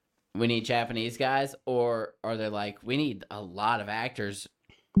 we need Japanese guys? Or are they like, we need a lot of actors.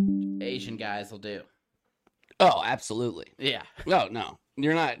 Asian guys will do. Oh, absolutely. Yeah. No.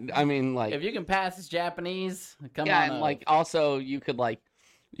 You're not, I mean, like, If you can pass as Japanese, come yeah, on and up. like also you could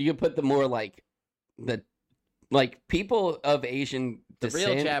put the more like the people of Asian the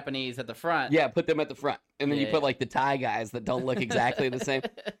descent. real Japanese at the front. Yeah, put them at the front. And then you Yeah. put like the Thai guys that don't look exactly the same.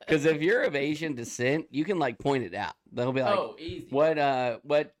 Because if you're of Asian descent, you can like point it out. They'll be like, Oh, easy.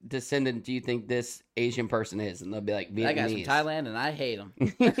 what descendant do you think this Asian person is? And they'll be like, That guy's from Vietnamese. Thailand and I hate him.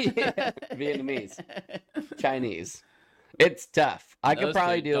 Yeah, Vietnamese. Chinese. It's tough. I could Those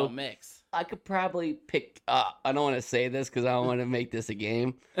probably two don't mix. I could probably pick I don't want to say this because I don't want to make this a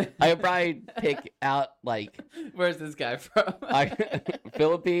game. I could probably pick out like Where's this guy from?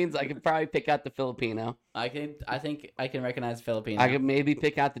 Philippines. I could probably pick out the Filipino. I think I can recognize Filipino. I could maybe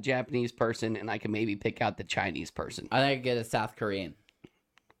pick out the Japanese person, and I could maybe pick out the Chinese person. I think I could get a South Korean.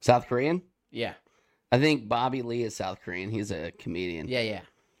 South Korean? Yeah. I think Bobby Lee is South Korean. He's a comedian. Yeah. Yeah.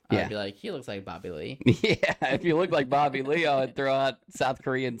 I'd be like, he looks like Bobby Lee. Yeah, if you look like Bobby Lee, I would throw out South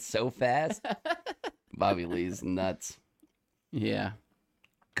Korean so fast. Bobby Lee's nuts. Yeah.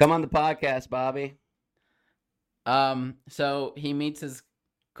 Come on the podcast, Bobby. So he meets his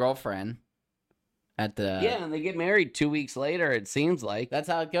girlfriend at the. Yeah, and they get married 2 weeks later, it seems like. That's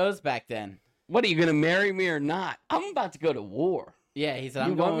how it goes back then. What, are you going to marry me or not? I'm about to go to war. Yeah, he said,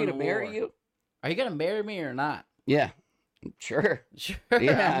 You I'm want going me to marry war. you? Are you gonna marry me or not? Yeah, sure. Sure.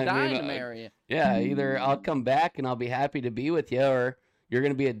 Yeah, I'm I dying mean, to marry you. Yeah, either I'll come back and I'll be happy to be with you, or you're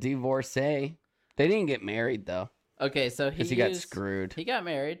going to be a divorcee. They didn't get married, though, Okay, so because he got screwed. He got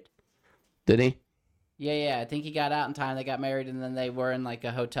married. Did he? Yeah. I think he got out in time. They got married, and then they were in like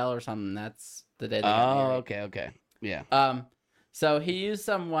a hotel or something. That's the day they got Oh, married. okay. Yeah. So he used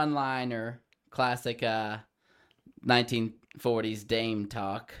some one-liner, classic 1940s dame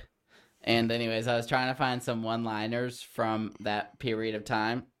talk. And anyways, I was trying to find some one-liners from that period of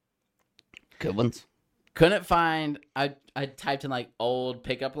time. Good ones. Couldn't find. I typed in like old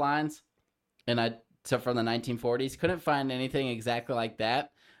pickup lines, and so from the 1940s, couldn't find anything exactly like that.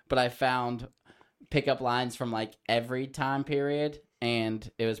 But I found pickup lines from like every time period, and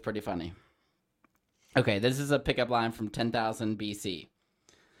it was pretty funny. Okay, this is a pickup line from 10,000 BC.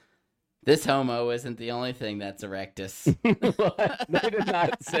 This homo isn't the only thing that's erectus. What? They did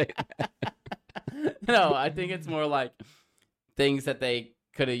not say that. No, I think it's more like things that they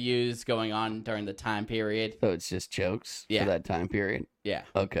could have used going on during the time period. So it's just jokes for that time period? Yeah.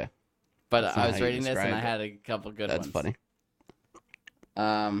 Okay. But That's I not was how you reading this and describe I it. had a couple good That's ones.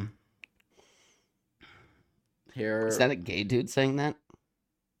 funny. Here. Is that a gay dude saying that?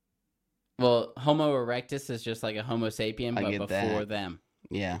 Well, Homo erectus is just like a Homo sapien, I but get before that. them.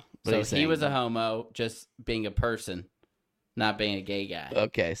 Yeah. What So are you he saying? was a homo, just being a person, not being a gay guy.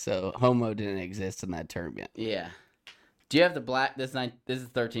 Okay, so homo didn't exist in that term yet. Yeah. Do you have the black? This is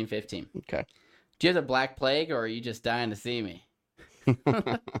 1315. Okay. Do you have the Black Plague, or are you just dying to see me?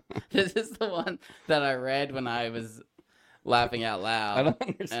 This is the one that I read when I was laughing out loud. I don't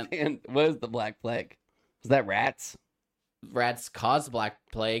understand. What is the Black Plague? Is that rats? Rats caused Black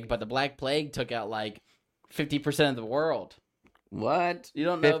Plague, but the Black Plague took out like 50% of the world. What? You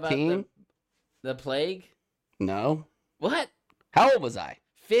don't know 15? about the plague? No. What? How old was I?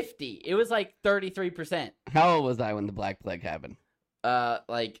 50. It was like 33%. How old was I when the Black Plague happened?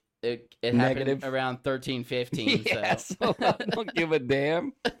 Like it Negative. happened around 1315. Yeah, so I don't give a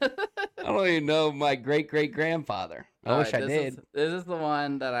damn. I don't even know my great-great-grandfather. I wish I did. This is the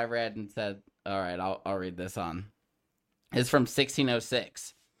one that I read and said, all right, I'll read this on. It's from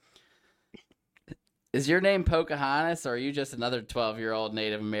 1606. Is your name Pocahontas, or are you just another 12-year-old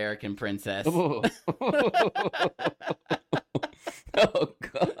Native American princess? Oh, oh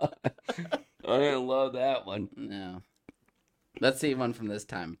God. I didn't love that one. No. Let's see one from this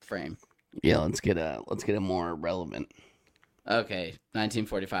time frame. Yeah, let's get a more relevant. Okay,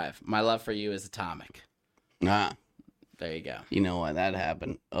 1945. My love for you is atomic. Ah, There you go. you know why that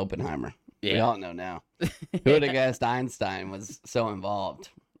happened. Oppenheimer. We Yeah. all know now. Who would have guessed Einstein was so involved?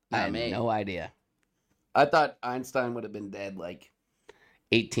 I Not had me. no idea. I thought Einstein would have been dead like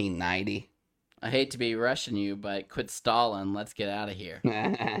 1890. I hate to be rushing you, but quit stalling. Let's get out of here.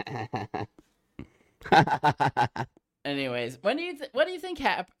 Anyways, what do you think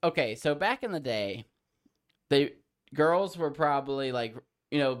happened? Okay, so back in the day, girls were probably like,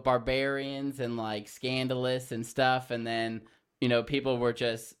 barbarians and like scandalous and stuff, and then people were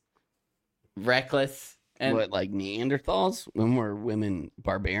just reckless and What, like Neanderthals? When were women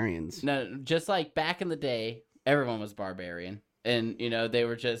barbarians? no, just like back in the day, everyone was barbarian, and they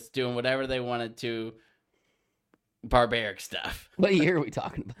were just doing whatever they wanted to, barbaric stuff. What year are we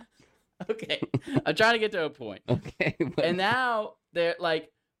talking about? Okay, I'm trying to get to a point. Okay. but- And now they're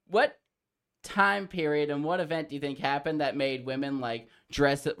like, what time period and what event do you think happened that made women like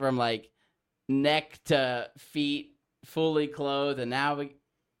dress it from like neck to feet fully clothed, and now we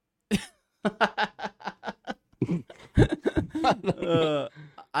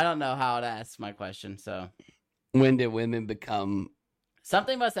I don't know how to ask my question, so when did women become...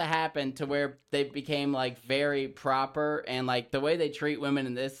 something must have happened to where they became like very proper, and like the way they treat women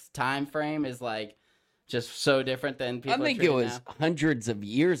in this time frame is like just so different than people I think treat it was now. hundreds of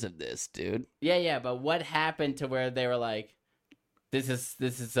years of this, dude. Yeah, but what happened to where they were like, this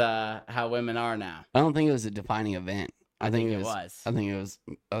is how women are now? I don't think it was a defining event. I think it was. was.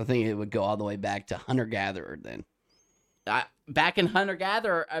 I think it would go all the way back to hunter-gatherer then. Back in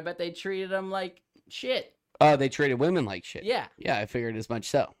hunter-gatherer, I bet they treated them like shit. Oh, they treated women like shit. Yeah. Yeah, I figured as much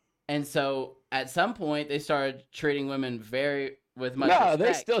so. And so at some point they started treating women with much No, respect.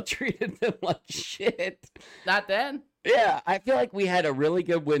 they still treated them like shit. Not then. Yeah, I feel like we had a really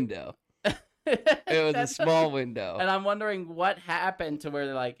good window. It was a small window. And I'm wondering what happened to where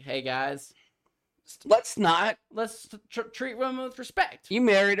they're like, hey guys, Let's not. let's treat women with respect. You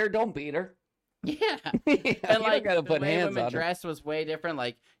married her, don't beat her. Yeah. Yeah, And you like don't gotta the put way hands women on her. dressed was way different.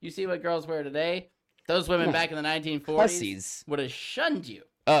 Like you see what girls wear today. Those women Yeah. back in the 1940s Pussies. would have shunned you.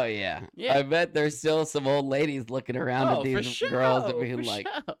 Oh yeah. Yeah. I bet there's still some old ladies looking around Oh, at for these sure, girls and being for like,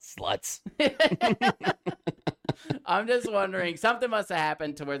 sure. sluts. I'm just wondering, something must have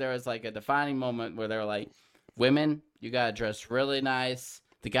happened to where there was like a defining moment where they were like, women, you gotta dress really nice.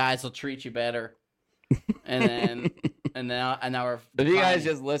 The guys will treat you better. And now we're If you guys defining-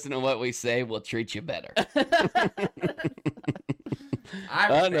 just listen to what we say, we'll treat you better. I I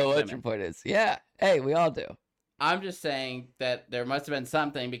don't respect know what women. your point is. Yeah. Hey, we all do. I'm just saying that there must have been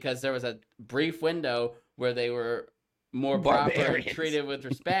something, because there was a brief window where they were more proper and Barbarians. treated with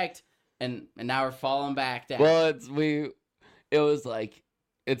respect, and now we're falling back down. Well, it's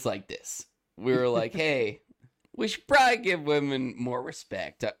like this. We were like, hey, we should probably give women more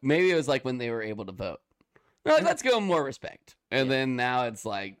respect. Maybe it was like when they were able to vote. They're like, let's give them more respect. And then now it's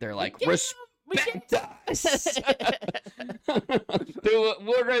like they're like, Give them Doss.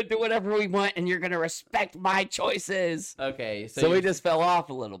 We're gonna do whatever we want, and you're gonna respect my choices. Okay, So we just fell off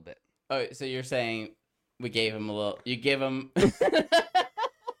a little bit. Oh, so you're saying we gave him a little. You give him. Give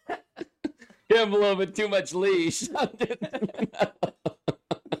him a little bit too much leash.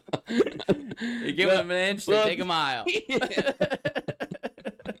 You give him an inch, they take a mile.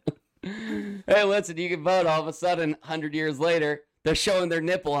 Hey, listen, you can vote. All of a sudden, 100 years later, they're showing their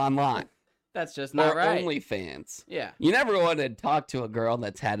nipple online. That's just not right. OnlyFans. Yeah. You never want to talk to a girl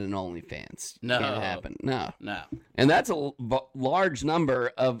that's had an OnlyFans. No. Can't happen. No. No. And that's a large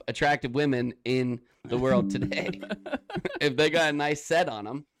number of attractive women in the world today. If they got a nice set on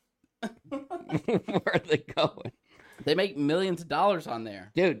them, where are they going? They make millions of dollars on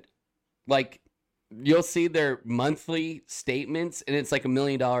there. Dude, like, you'll see their monthly statements, and it's like $1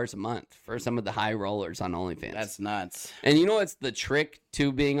 million a month for some of the high rollers on OnlyFans. That's nuts. And you know what's the trick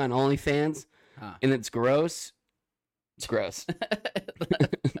to being on OnlyFans? Huh. And it's gross. It's gross.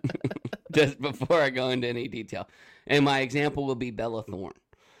 Just before I go into any detail. And my example will be Bella Thorne.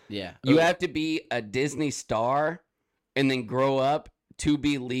 Yeah. You have to be a Disney star and then grow up to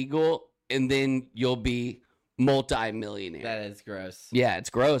be legal, and then you'll be multi-millionaire. That is gross. Yeah, it's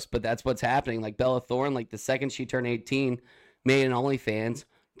gross, but that's what's happening. Like Bella Thorne, like the second she turned 18, made an OnlyFans,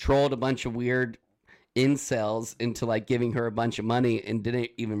 trolled a bunch of weird incels into like giving her a bunch of money and didn't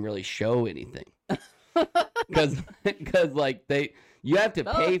even really show anything. Because like you have to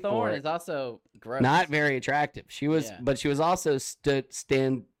Bella pay Thorne for it. is also gross. Not very attractive. She was, Yeah. but she was also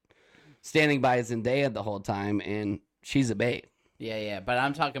standing by Zendaya the whole time, and she's a babe. Yeah, but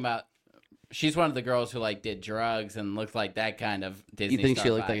I'm talking about. She's one of the girls who like did drugs and looked like that kind of Disney. You think star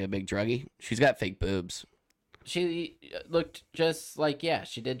she looked vibe. like a big druggie? She's got fake boobs. She looked just like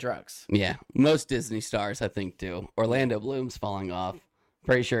she did drugs. Yeah, most Disney stars I think do. Orlando Bloom's falling off.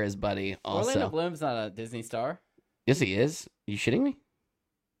 Pretty sure his buddy also. Orlando Bloom's not a Disney star. Yes, he is. You shitting me?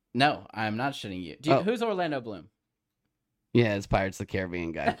 No, I'm not shitting you. Who's Orlando Bloom? Yeah, it's Pirates of the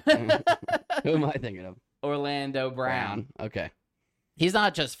Caribbean guy. Who am I thinking of? Orlando Brown. Okay. He's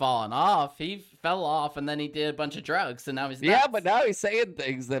not just falling off. He fell off and then he did a bunch of drugs and now he's nuts. Yeah, but now he's saying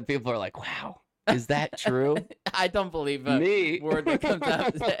things that people are like, wow, is that true? I don't believe a word that comes out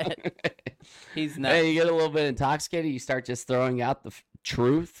of his head. He's nuts. Hey, you get a little bit intoxicated, you start just throwing out the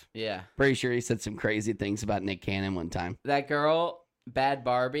truth. Yeah. Pretty sure he said some crazy things about Nick Cannon one time. That girl, Bad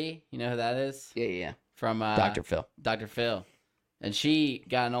Barbie, you know who that is? Yeah. From Dr. Phil. Dr. Phil. And she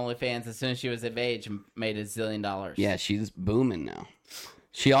got an OnlyFans as soon as she was of age and made $1 zillion. Yeah, she's booming now.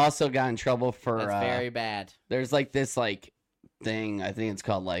 She also got in trouble for... That's very bad. There's like this like thing, I think it's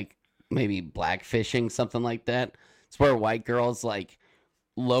called like maybe blackfishing, something like that. It's where white girls like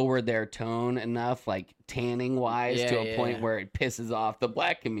lower their tone enough, like tanning wise, to a point where it pisses off the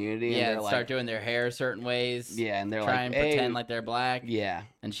black community. Yeah, and start doing their hair certain ways. Yeah, and they're try like, and hey, pretend like they're black. Yeah.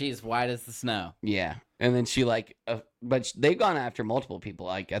 And she's white as the snow. Yeah. And then she like, but they've gone after multiple people.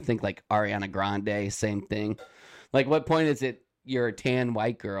 Like I think like Ariana Grande, same thing. Like what point is it you're a tan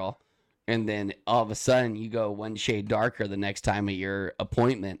white girl and then all of a sudden you go one shade darker the next time at your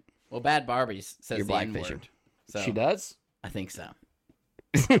appointment? Well, Bad Barbie says you're the blackfishing. N-word. So She does? I think so.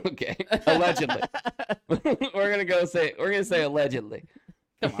 Okay. Allegedly. we're gonna say allegedly.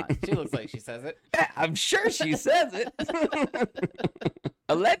 Come on. She looks like she says it. Yeah, I'm sure she says it.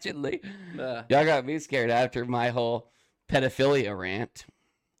 Allegedly. Y'all got me scared after my whole pedophilia rant.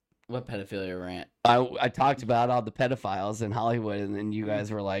 What pedophilia rant? I talked about all the pedophiles in Hollywood, and then you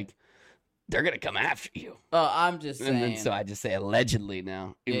guys were like, they're going to come after you. Oh, I'm just saying. And then so I just say allegedly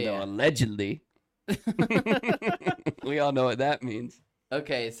now, even though Yeah. allegedly. We all know what that means.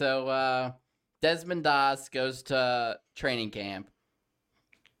 Okay, so Desmond Doss goes to training camp.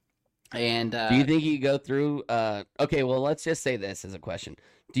 And do you think you go through okay, well, let's just say this as a question.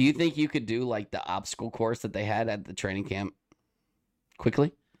 Do you think you could do like the obstacle course that they had at the training camp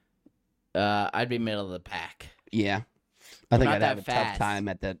quickly? I'd be middle of the pack. Yeah. I think Not I'd have that a tough fast. time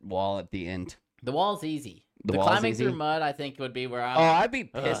at that wall at the end. The wall's easy. The The wall's climbing easy? through mud, I think, would be where I'm. Oh, I'd be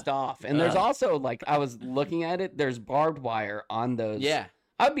pissed off. And there's Ugh. also like I was looking at it, there's barbed wire on those. Yeah.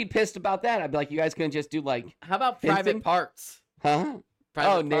 I'd be pissed about that. I'd be like, you guys couldn't just do like, How about Fencing? private parts? huh?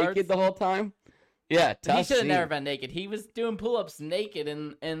 Private Naked parts? the whole time? Yeah, tough He should have scene. never been naked. He was doing pull-ups naked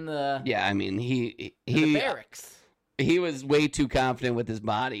in the, Yeah, I mean, in the barracks. he was way too confident with his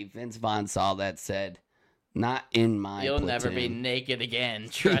body. Vince Vaughn saw that, said, not in my You'll never be platoon." naked again.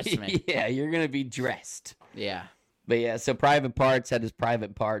 Trust me. Yeah, you're going to be dressed. Yeah. But yeah, so Private Parts had his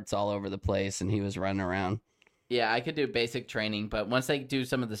private parts all over the place, and he was running around. Yeah, I could do basic training, but once they do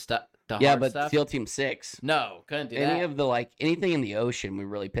some of the The Yeah, hard but stuff? SEAL Team 6. No, couldn't do Any that. of the like anything in the ocean would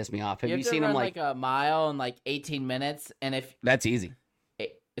really piss me off. Have you to seen run them like a mile in like 18 minutes? And if that's easy.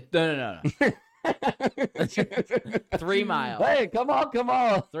 no. 3 miles. Hey, come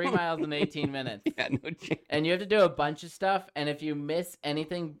on. 3 miles in 18 minutes. Yeah, no chance. And you have to do a bunch of stuff. And if you miss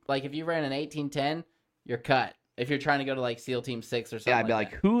anything, like if you ran an 18:10, you're cut. If you're trying to go to like SEAL Team 6 or something. Yeah, I'd be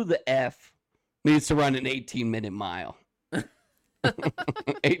like, who the F needs to run an 18-minute mile?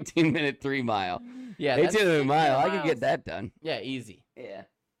 18-minute 3 mile. Yeah, 18-minute mile. I could miles. get that done. Yeah, easy. Yeah.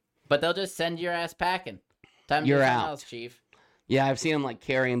 But they'll just send your ass packing. Time to You're do something out. else, Chief. Yeah, I've seen them like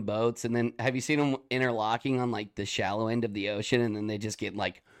carrying boats, and then have you seen them interlocking on like the shallow end of the ocean, and then they just get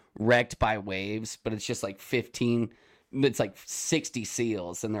like wrecked by waves? But it's just like 15. It's like 60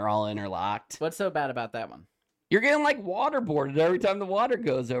 seals, and they're all interlocked. What's so bad about that one? You're getting like waterboarded every time the water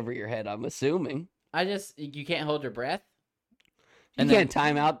goes over your head. I'm assuming You can't hold your breath. you can't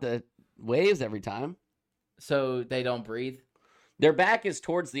time out the waves every time. So they don't breathe. Their back is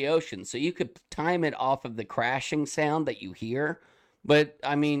towards the ocean, so you could time it off of the crashing sound that you hear. But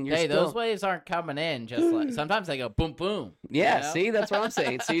I mean, Those waves aren't coming in just like sometimes they go boom boom. Yeah, you know? see, that's what I'm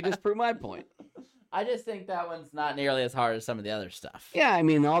saying. So you just prove my point. I just think that one's not nearly as hard as some of the other stuff. Yeah, I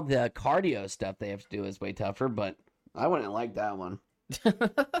mean, all the cardio stuff they have to do is way tougher, but I wouldn't like that one.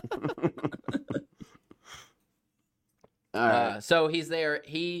 All right. So he's there.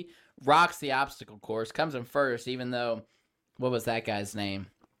 He rocks the obstacle course, comes in first, even though, what was that guy's name?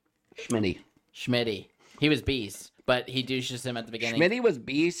 Schmitty. He was beast, but he douches him at the beginning. Schmitty was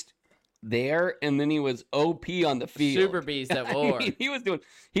beast there, and then he was OP on the field. Super beast at war. I mean,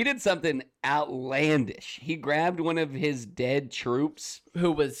 he did something outlandish. He grabbed one of his dead troops,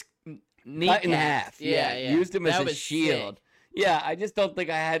 Who was cut in half. Yeah. Used him That as a was shield. sick. Yeah, I just don't think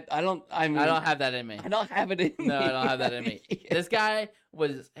I don't have that in me. I don't have it in me. No, I don't have that in me. This guy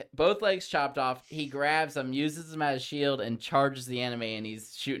was both legs chopped off. He grabs them, uses them as a shield, and charges the enemy, and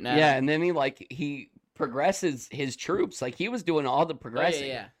he's shooting at him. Yeah, and then he progresses his troops. Like, he was doing all the progressing.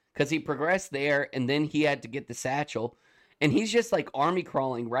 Yeah. Because he progressed there, and then he had to get the satchel. And he's just, like, army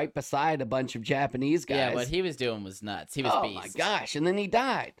crawling right beside a bunch of Japanese guys. Yeah, what he was doing was nuts. He was beast. Oh, my gosh. And then he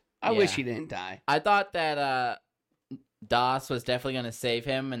died. I wish he didn't die. I thought that Doss was definitely going to save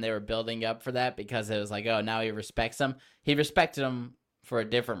him, and they were building up for that because it was like, oh, now he respects him. He respected him for a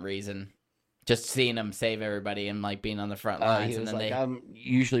different reason. Just seeing him save everybody and, like, being on the front lines. He was and then I'm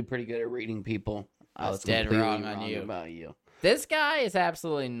usually pretty good at reading people. I was dead completely wrong on you. About you. This guy is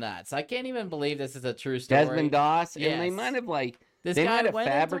absolutely nuts. I can't even believe this is a true story. Desmond Doss, Yes. and they might have This they guy might have went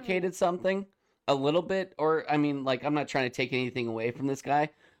into- fabricated something a little bit, or I mean, like, I'm not trying to take anything away from this guy,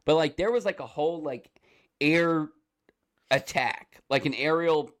 but like there was like a whole like air attack, like an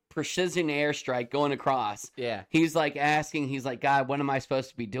aerial precision airstrike going across. Yeah. He's like God, what am I supposed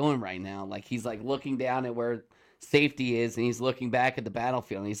to be doing right now? Like, he's like looking down at where safety is, and he's looking back at the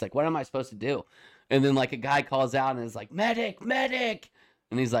battlefield, and he's like, what am I supposed to do? And then like a guy calls out and is like, medic,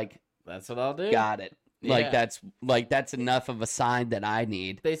 and he's like, That's what I'll do. got it. Yeah. That's enough of a sign that I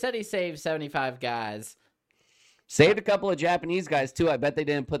need. They said he saved 75 guys. Saved a couple of Japanese guys too. I bet they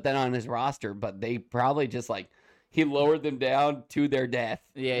didn't put that on his roster, but they probably just like he lowered them down to their death.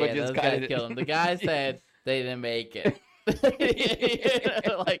 Yeah, those guys killed him. The guy said they didn't make it.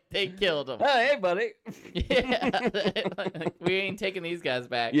 Like, they killed him. Oh, hey, buddy. Yeah, like, we ain't taking these guys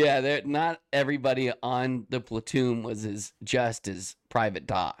back. Yeah, not everybody on the platoon was just as Private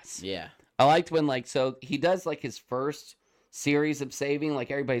Doss. Yeah. I liked when so he does like his first series of saving,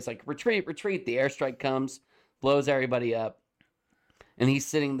 like everybody's like, retreat, the airstrike comes, blows everybody up, and he's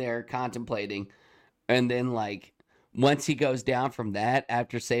sitting there contemplating, and then like once he goes down from that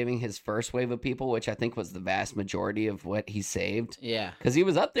after saving his first wave of people, which I think was the vast majority of what he saved, Yeah. because he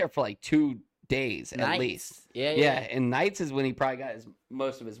was up there for like 2 days at least. Yeah. And nights is when he probably got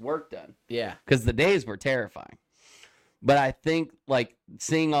most of his work done, Yeah. because the days were terrifying. But I think like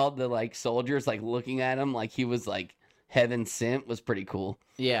seeing all the like soldiers like looking at him like he was like heaven sent was pretty cool.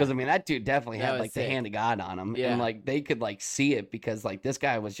 Yeah. Because I mean that dude definitely That had was like the sick. hand of God on him, Yeah. and like they could like see it because like this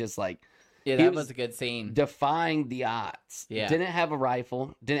guy was just like Yeah, he that was a good scene. defying the odds. Yeah. Didn't have a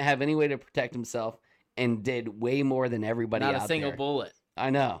rifle, didn't have any way to protect himself, and did way more than everybody Not out a single there. bullet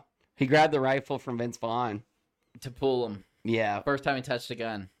I know. He grabbed the rifle from Vince Vaughn. to pull him. Yeah. First time he touched a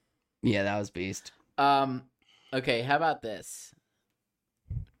gun. Yeah, that was beast. Okay, how about this?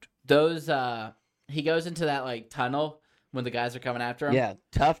 Those he goes into that like tunnel when the guys are coming after him. Yeah,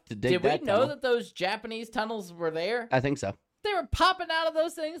 tough to dig Did we that know tunnel. that those Japanese tunnels were there? I think so. They were popping out of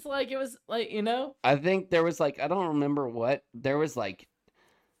those things like it was like, you know? I think there was like, I don't remember what, there was like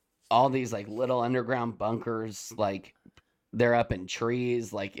all these like little underground bunkers like they're up in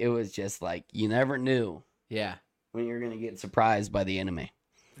trees. Like, it was just like, you never knew Yeah. when you're going to get surprised by the enemy.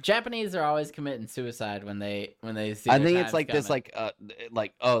 Japanese are always committing suicide when they see. I their think time's it's like coming. this,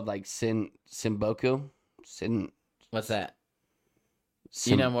 like Simboku? What's that?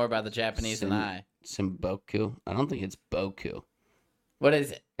 Sim, You know more about the Japanese than I. Simboku? I don't think it's Boku. What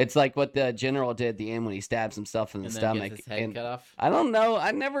is it? It's like what the general did at the end when he stabs himself in the And then stomach. gets his head cut off? I don't know.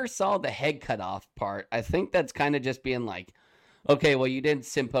 I never saw the head cut off part. I think that's kind of just being like, okay, well, you did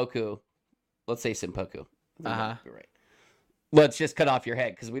Simpoku. Let's say Simpoku. Uh-huh. You're right. Let's just cut off your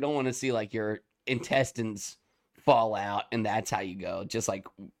head because we don't want to see like your intestines fall out and that's how you go. Just like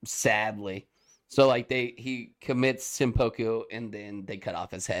sadly. So like he commits Simpoku and then they cut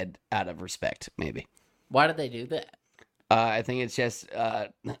off his head out of respect, maybe. Why did they do that? I think it's just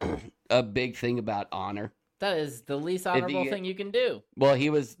a big thing about honor. That is the least honorable thing you can do. Well, he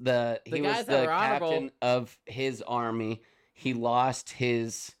was the guys that are honorable- captain of his army. He lost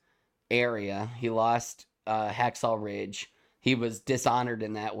his area. He lost Hacksaw Ridge. He was dishonored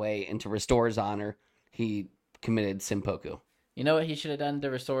in that way, and to restore his honor, he committed Simpoku. You know what he should have done to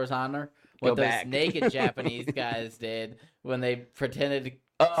restore his honor? What Go those back. naked Japanese guys did when they pretended to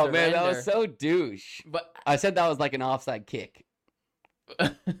Oh man, that surrender. was so douche. But I said that was like an offside kick.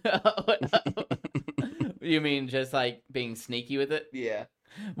 you mean just like being sneaky with it? Yeah.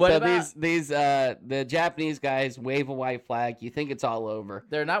 What so about these the Japanese guys wave a white flag. You think it's all over.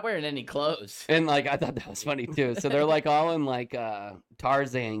 they're not wearing any clothes? And like I thought that was funny too. So they're like all in like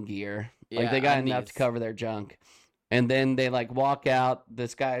Tarzan gear. Like they got enough undies. to cover their junk. And then they like walk out.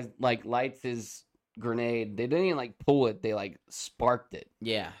 This guy like lights his grenade. They didn't even like pull it. They like sparked it.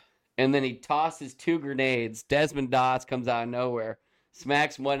 Yeah. And then he tosses 2 grenades. Desmond Doss comes out of nowhere,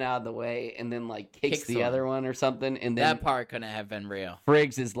 smacks one out of the way, and then like kicks the one. other one or something. And then That part couldn't have been real.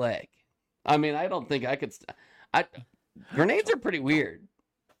 frigs his leg. I mean, I don't think I could. Grenades are pretty weird.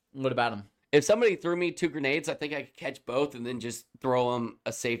 What about him? If somebody threw me 2 grenades, I think I could catch both and then just throw them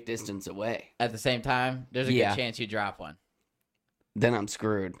a safe distance away. At the same time, there's a Yeah. good chance you drop one. Then I'm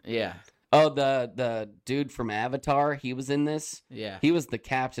screwed. Yeah. Oh, the dude from Avatar, he was in this. Yeah. He was the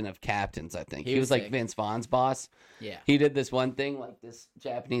captain of captains, I think. He He was was like sick. Vince Vaughn's boss. Yeah. He did this one thing, like this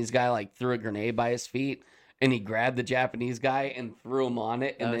Japanese guy like threw a grenade by his feet, and he grabbed the Japanese guy and threw him on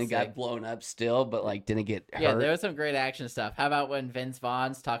it, and That then was got sick. blown up still, but like didn't get hurt. Yeah, there was some great action stuff. How about when Vince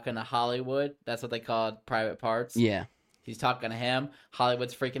Vaughn's talking to Hollywood? That's what they called private parts. Yeah. He's talking to him.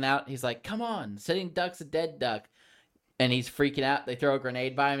 Hollywood's freaking out. He's like, come on, sitting duck's a dead duck. And he's freaking out. They throw a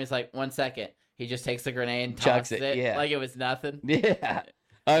grenade by him. He's like, 1 second. He just takes the grenade and Chucks tosses it, it yeah. like it was nothing. Yeah.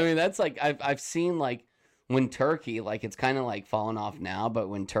 I mean, that's like I've seen like when Turkey, like it's kind of like falling off now, but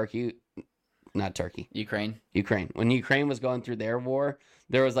when Ukraine, when Ukraine was going through their war,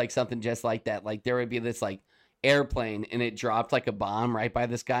 there was like something just like that. Like there would be this like airplane and it dropped like a bomb right by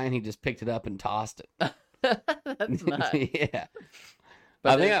this guy and he just picked it up and tossed it. That's nuts. Yeah.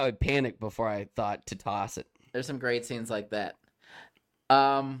 But I think there's- I would panic before I thought to toss it. There's some great scenes like that.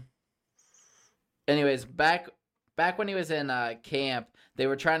 Anyways, back when he was in camp, they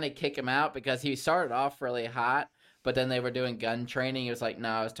were trying to kick him out because he started off really hot, but then they were doing gun training. He was like, "No,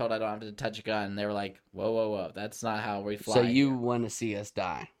 I was told I don't have to touch a gun." And they were like, "Whoa, whoa, whoa! That's not how we fly." So you here." want to see us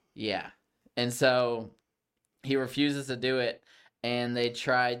die? Yeah, and so he refuses to do it, and they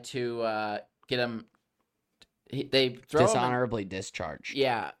tried to get him. They throw him in- Dishonorably discharged.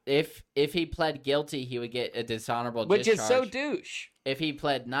 Yeah, if he pled guilty, he would get a dishonorable Which discharge. is so douche. If he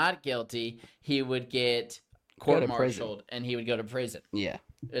pled not guilty, he would get Go to court-martialed and he would go to prison. Yeah.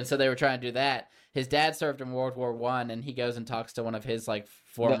 And so they were trying to do that. His dad served in World War I, and he goes and talks to one of his like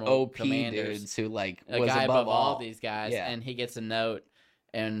former The OP commanders, dudes who like a was guy above all all these guys, Yeah. and he gets a note,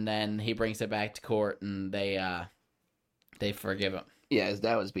 and then he brings it back to court, and they forgive him. Yeah, his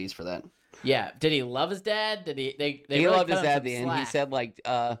dad was beast for that. Yeah, did he love his dad? Did he? They He really loved his cut him dad some at the end. He slack. said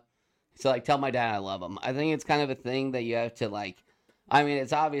like, tell my dad I love him. I think it's kind of a thing that you have to like. I mean,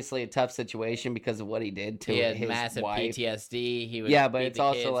 it's obviously a tough situation because of what he did to He had his massive wife. PTSD. He would Yeah, but beat it's the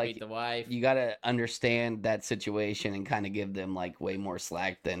also kids, like beat the wife. you got to understand that situation and kind of give them like way more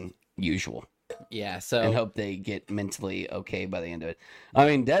slack than usual, Yeah, so and hope they get mentally okay by the end of it. I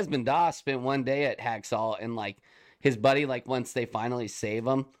mean, Desmond Doss spent one day at Hacksaw, and like his buddy, like once they finally save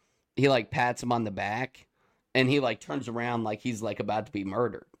him, he like pats him on the back, and he like turns around like he's like about to be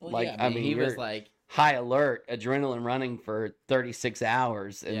murdered. Well, like yeah, I mean, he was you're like, high alert, adrenaline running for 36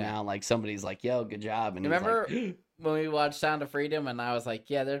 hours, and Yeah. now like somebody's like, "Yo, good job." And remember he's like, when we watched Sound of Freedom, and I was like,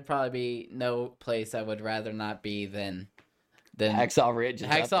 yeah, there'd probably be no place I would rather not be than Hacksaw Ridge. Is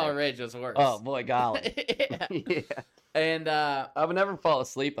up Hacksaw there. Ridge was worse. Oh boy, golly. yeah. Yeah. And I would never fall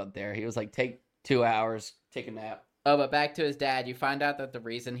asleep up there. He was like, take 2 hours, take a nap. Oh, but back to his dad. You find out that the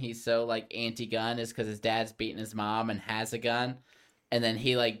reason he's so like anti-gun is because his dad's beating his mom and has a gun, and then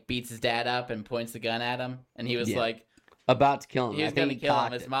he like beats his dad up and points the gun at him, and he was like about to kill him. He was gonna kill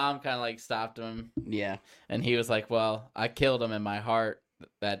him. His mom kind of like stopped him. Yeah, and he was like, "Well, I killed him in my heart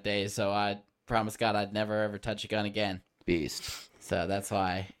that day, so I promised God I'd never ever touch a gun again." Beast. So that's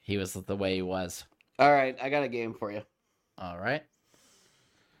why he was the way he was. All right, I got a game for you. All right.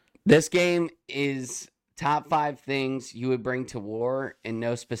 This game is top 5 things you would bring to war in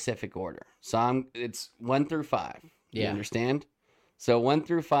no specific order. So it's 1 through 5. You understand? So 1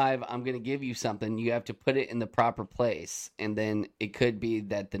 through 5, I'm going to give you something. You have to put it in the proper place, and then it could be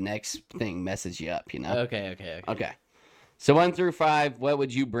that the next thing messes you up, you know? Okay. So 1 through 5, what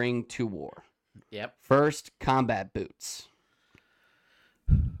would you bring to war? Yep. First, combat boots.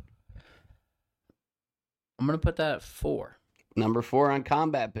 I'm going to put that at 4. Number 4 on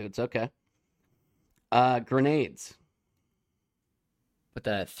combat boots. Okay. Grenades. Put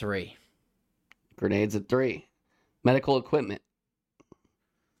that at 3. Grenades at 3. Medical equipment.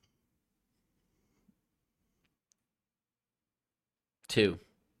 2.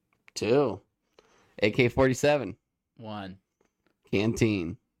 AK-47. 1.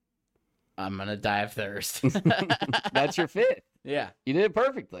 Canteen. I'm going to die of thirst. That's your 5th. Yeah. You did it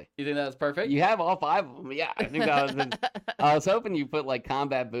perfectly. You think that was perfect? You have all 5 of them. Yeah. I think I was hoping you put like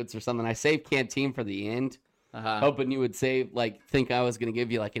combat boots or something. I saved canteen for the end. Hoping you would think I was going to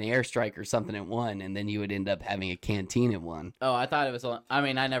give you like an airstrike or something at 1, and then you would end up having a canteen at 1. Oh, I thought it was,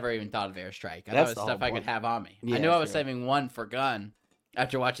 I never even thought of airstrike. I thought it was stuff I could have on me. Yeah, I knew I was saving 1 for gun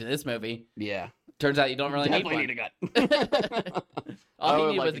after watching this movie. Yeah. Turns out you don't really need one. Need a gun. All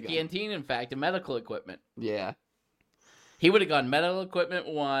he needed was a canteen, in fact, and medical equipment. Yeah. He would have gone medical equipment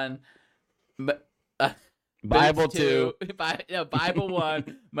 1, Bible 2. Bible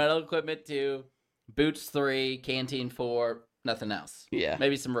 1, medical equipment 2, boots 3, canteen 4, nothing else. Yeah.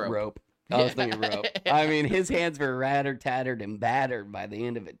 Maybe some rope. Rope. I was thinking rope. I mean, his hands were rattered, tattered, and battered by the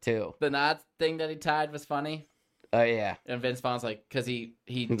end of it, too. The knot thing that he tied was funny. Oh, yeah. And Vince Vaughn's like, because he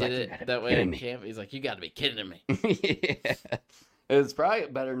did it that way in camp. He's like, you got to be kidding me. Yeah. It's probably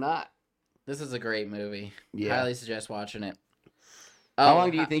better not. This is a great movie. Yeah. Highly suggest watching it. How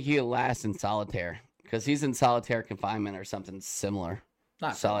long do you think he'll last in solitaire? Because he's in solitary confinement or something similar.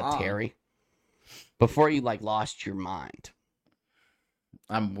 Not solitary. Before you like lost your mind.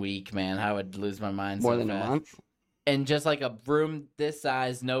 I'm weak, man. I would lose my mind More so than fast. a month? And just like a room this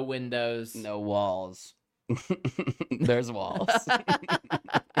size, no windows. No walls. There's walls.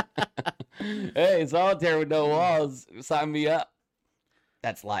 Hey, solitaire with no walls. Sign me up.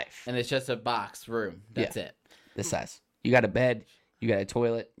 That's life. And it's just a box room. That's it. This size. You got a bed. You got a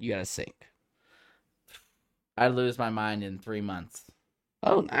toilet. You got a sink. I'd lose my mind in 3 months.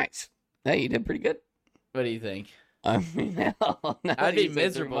 Oh, nice. Hey, you did pretty good. What do you think? I mean, hell, I'd be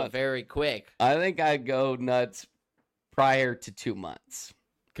miserable very quick. I think I'd go nuts prior to 2 months.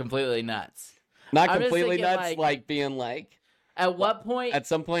 Completely nuts. Not completely nuts, like being like. At what point? At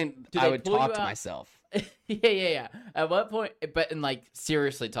some point, I would talk to myself. Yeah. At what point? But and like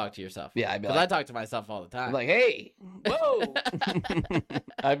seriously, talk to yourself. Yeah, I'd be because like, I talk to myself all the time. I'm like, hey, whoa!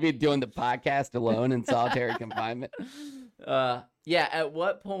 I'd be doing the podcast alone in solitary confinement. Yeah. At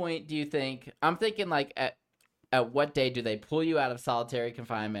what point do you think? I'm thinking like at what day do they pull you out of solitary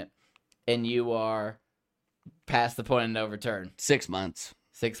confinement, and you are past the point of no return? 6 months.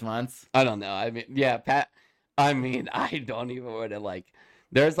 6 months. I don't know. I mean, yeah, Pat. I mean, I don't even want to like.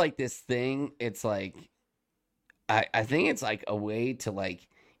 There's like this thing. It's like, I think it's like a way to like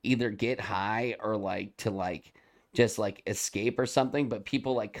either get high or like to like just like escape or something. But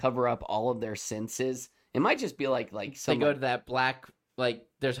people like cover up all of their senses. It might just be like some. They go to that black. Like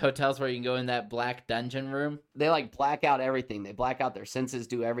there's hotels where you can go in that black dungeon room. They like black out everything. They black out their senses,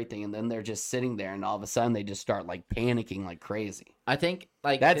 do everything, and then they're just sitting there, and all of a sudden they just start like panicking like crazy. I think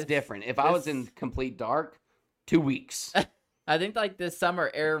like that's different. If I was in complete dark, 2 weeks. I think like this summer,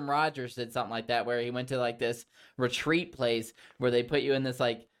 Aaron Rodgers did something like that where he went to like this retreat place where they put you in this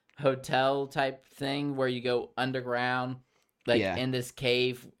like hotel type thing where you go underground, like in this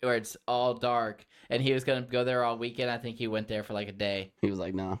cave where it's all dark. And he was going to go there all weekend. I think he went there for like a day. He was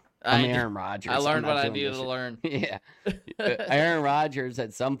like, no, I'm Aaron Rodgers. I learned what I needed to learn. Yeah. Aaron Rodgers,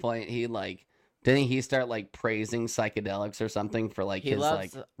 at some point, didn't he start like praising psychedelics or something for like his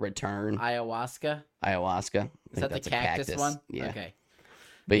like return? Ayahuasca? Is that the cactus one? Yeah. Okay.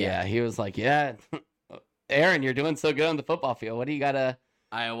 But yeah, he was like, yeah, Aaron, you're doing so good on the football field. What do you got to...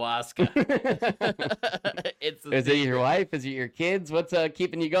 Ayahuasca. Is it your wife? Is it your kids? What's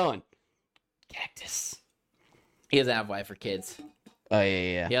keeping you going? Cactus. He doesn't have wife or kids. Oh,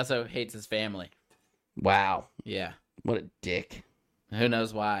 yeah. He also hates his family. Wow. Yeah. What a dick. Who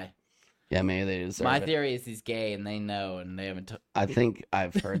knows why? Yeah, maybe they deserve My it. theory is he's gay and they know and they haven't. I think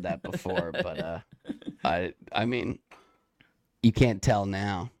I've heard that before, but I mean, you can't tell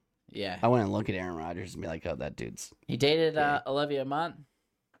now. Yeah. I wouldn't look at Aaron Rodgers and be like, "Oh, that dude's He dated gay." Olivia Munn.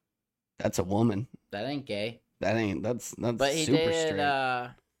 That's a woman. That ain't gay. That ain't. That's But he super dated. straight.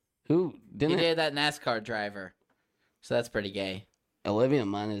 Who He didn't? dated that NASCAR driver. So that's pretty gay. Olivia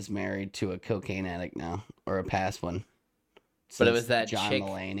Munn is married to a cocaine addict now, or a past one. But it Since was that John chick.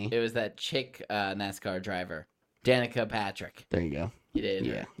 Mulaney. It was that chick NASCAR driver, Danica Patrick. There you go. He dated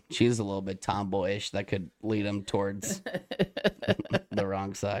Yeah, she's a little bit tomboyish. That could lead him towards her. the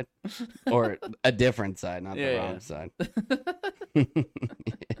wrong side, or a different side, not the wrong side.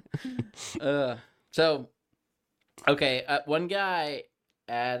 So, okay, one guy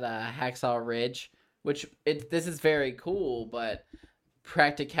at Hacksaw Ridge, which this is very cool, but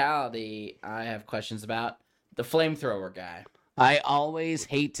practicality I have questions about. The flamethrower guy. I always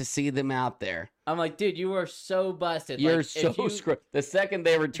hate to see them out there. I'm like, dude, you are so busted. You're like, so screwed. The second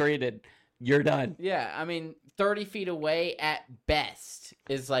they retreated, you're done. Yeah, I mean, 30 feet away at best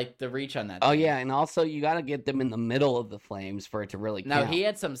is like the reach on that. Oh, thing. yeah, and also you got to get them in the middle of the flames for it to really Now, count. he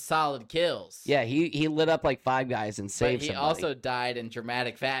had some solid kills. Yeah, he lit up like 5 guys and But saved he somebody. also died in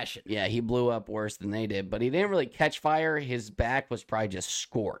dramatic fashion. Yeah, he blew up worse than they did, but he didn't really catch fire. His back was probably just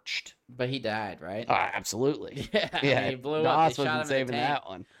scorched. But he died, right? Absolutely. Yeah, Yeah, he blew Doss up. They shot him wasn't in the saving tank. that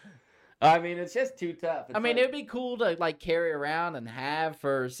one. I mean, it's just too tough. It's I mean, like- it would be cool to like carry around and have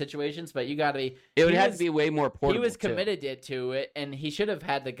for situations, but you got to be. it would he have was- to be way more portable. He was too. committed to it, and he should have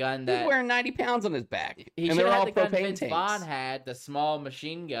had the gun He's that wearing 90 pounds on his back, he and should they're have all had the gun propane Vince tanks. Vaughn had, the small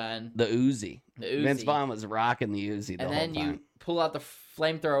machine gun, The Uzi. the Uzi, Vince Vaughn was rocking the Uzi the and whole then time. you pull out the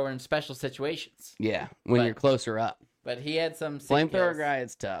flamethrower in special situations. Yeah, when But- you're closer up. But he had some sick Flamethrower kills. guy,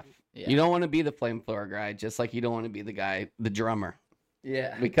 it's tough. Yeah. You don't want to be the flamethrower guy, just like you don't want to be the guy, the drummer.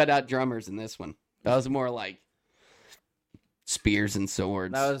 Yeah, We cut out drummers in this one. That was more like spears and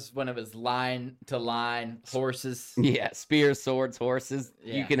swords. that was when it was line to line horses. Yeah, spears, swords, horses.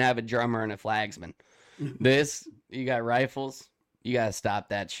 You Yeah. can have a drummer and a flagsman. This, you got rifles. You got to stop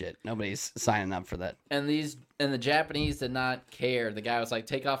that shit. Nobody's signing up for that. And the Japanese did not care. The guy was like,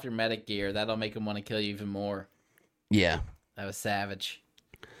 "Take off your medic gear. That'll make him want to kill you even more." Yeah. That was savage.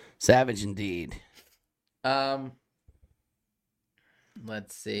 Savage indeed.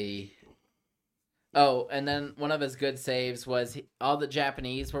 Let's see. Oh, and then one of his good saves was all the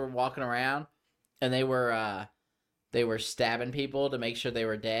Japanese were walking around, and they were stabbing people to make sure they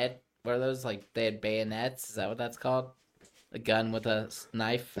were dead. What are those, like? They had bayonets. Is that what that's called? A gun with a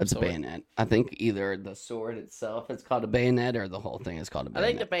knife. That's sword? a bayonet. I think either the sword itself is called a bayonet or the whole thing is called a I bayonet.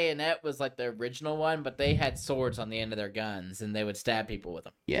 think the bayonet was like the original one, but they had swords on the end of their guns, and they would stab people with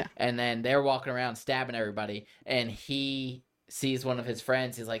them. Yeah. And then they're walking around stabbing everybody, and he sees one of his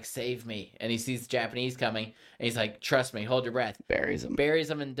friends. He's like, "Save me!" And he sees the Japanese coming, and he's like, "Trust me, hold your breath." Buries him. Buries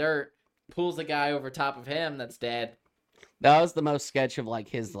him in dirt, pulls the guy over top of him that's dead. That was the most sketch of like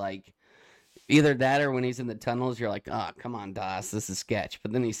his like either that or when he's in the tunnels, you're like, oh, come on, Doss, this is sketch.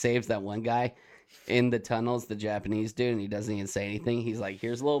 But then he saves that one guy in the tunnels, the Japanese dude, and he doesn't even say anything. He's like,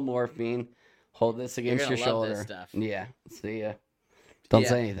 here's a little morphine. Hold this against your gonna love this shoulder. stuff. Yeah. See ya. Don't Yeah.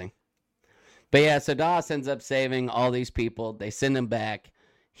 say anything. But yeah, so Doss ends up saving all these people. They send him back.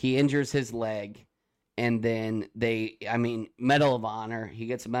 He injures his leg. And then Medal of Honor. He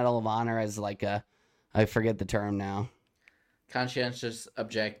gets a Medal of Honor as like I forget the term now. Conscientious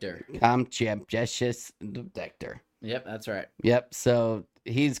objector. Conscientious objector. Yep, that's right. Yep, so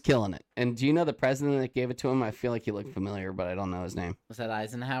he's killing it. And do you know the president that gave it to him? I feel like he looked familiar, but I don't know his name. Was that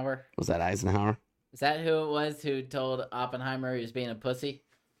Eisenhower? Was that Eisenhower? Is that who it was who told Oppenheimer he was being a pussy?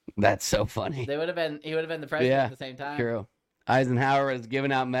 That's so funny. He would have been the president Yeah, at the same time. True. Eisenhower is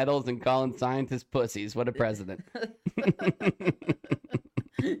giving out medals and calling scientists pussies. What a president.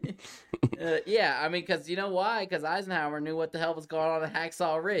 Yeah, I mean, because you know why? Because Eisenhower knew what the hell was going on at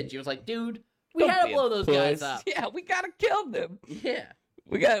Hacksaw Ridge. He was like, dude, we Don't gotta be a blow those guys puss. up. Yeah, we gotta kill them. Yeah.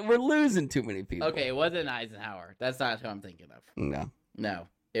 We're losing too many people. Okay, it wasn't Eisenhower. That's not who I'm thinking of. No. No,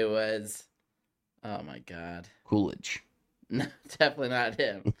 it was. Oh my God. Coolidge. No, definitely not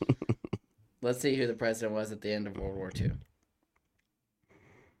him. Let's see who the president was at the end of World War II.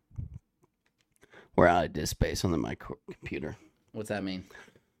 We're out of disk space on my computer. What's that mean?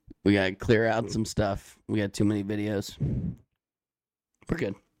 We gotta clear out some stuff. We got too many videos. We're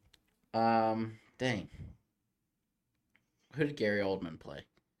good. Dang. Who did Gary Oldman play?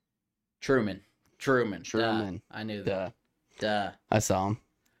 Truman. Truman. Truman. Duh. I knew that. Duh. Duh. I saw him.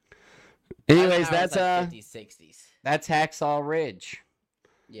 Anyways, Eisenhower's that's like 50s, 60s. that's Hacksaw Ridge.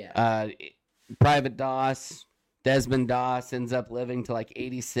 Yeah. Private Doss, Desmond Doss ends up living to like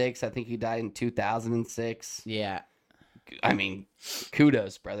 86. I think he died in 2006. Yeah. I mean,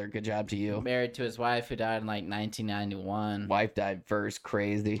 kudos, brother. Good job to you. Married to his wife who died in like 1991. Wife died first.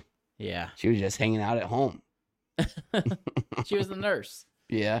 Crazy. Yeah. She was just hanging out at home. She was the nurse.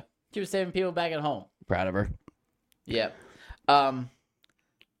 Yeah. She was saving people back at home. Proud of her. Yep. All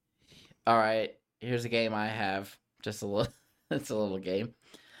right. Here's a game I have. Just a little. It's a little game.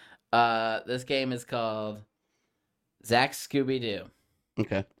 This game is called Zach Scooby-Doo.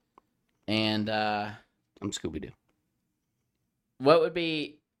 Okay. And I'm Scooby-Doo. what would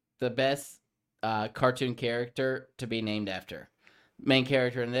be the best cartoon character to be named after? Main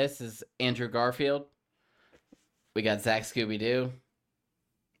character in this is Andrew Garfield. We got Zach Scooby-Doo.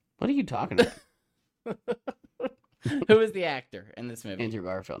 What are you talking about? Who is the actor in this movie? Andrew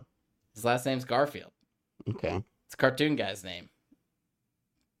Garfield. His last name's Garfield. Okay. It's a cartoon guy's name.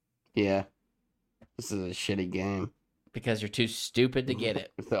 Yeah. This is a shitty game. Because you're too stupid to get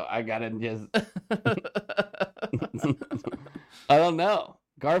it. So I gotta just... I don't know.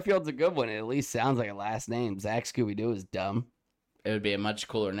 Garfield's a good one. It at least sounds like a last name. Zach Scooby-Doo is dumb. It would be a much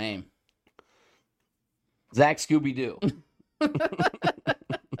cooler name. Zach Scooby-Doo.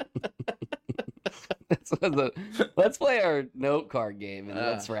 Let's play our note card game and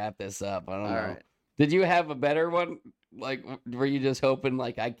let's wrap this up. I don't know. Right. Did you have a better one? Like, were you just hoping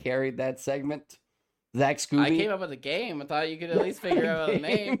like I carried that segment? Zach Scooby? I came up with a game. I thought you could at least figure out a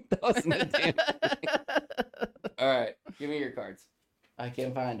name. That wasn't a damn game. All right. Give me your cards. I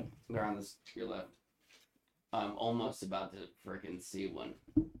can't find them. They're on this to your left. I'm almost about to freaking see one.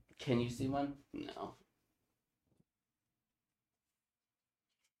 Can you see one? No.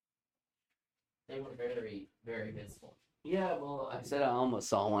 They were very, very visible. Yeah, well, I said I almost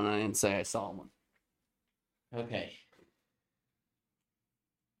saw one. I didn't say I saw one. Okay.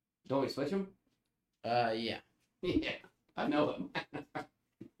 Don't we switch them? Yeah. Yeah, I know them.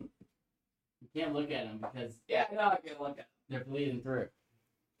 You can't look at them because Yeah, I know I can look at them. they're bleeding through.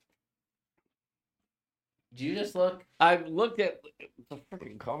 Did you just look? I looked at the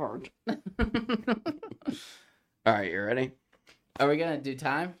freaking card. All right, you ready? Are we gonna do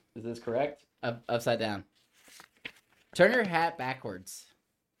time? Is this correct? Upside down. Turn your hat backwards.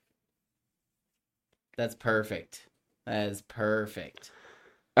 That's perfect. That is perfect.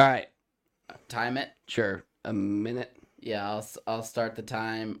 All right. Time it. Sure. A minute. Yeah, I'll start the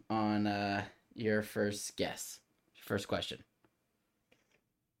time on your first guess. First question.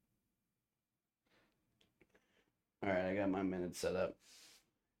 All right, I got my minute set up.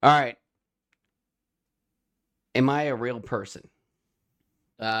 All right. Am I a real person?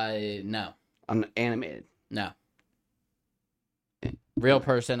 No. I'm animated. No. Real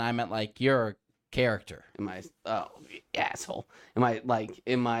person, I meant like you're a character. Am I? Oh, asshole. Am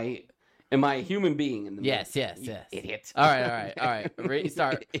I a human being in the Yes, movie? yes, yes. Idiot. All right.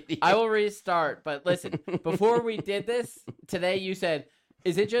 Restart. I will restart, but listen, before we did this, today you said,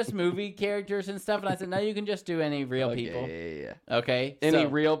 is it just movie characters and stuff? And I said, no, you can just do any real people. Yeah. Okay? Any so,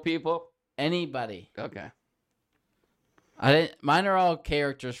 real people? anybody. Okay. Mine are all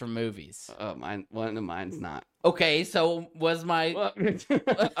characters from movies. Oh, one of mine's not. Okay, so was my... Well,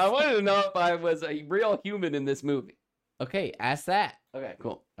 I wanted to know if I was a real human in this movie. Okay, ask that. Okay,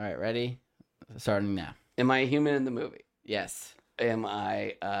 cool. All right, ready? Starting now. Am I a human in the movie? Yes. Am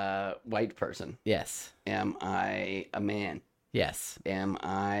I a white person? Yes. Am I a man? Yes. Am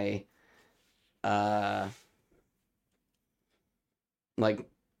I, am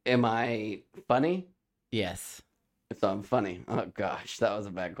I funny? Yes. If I'm funny. Oh, gosh, that was a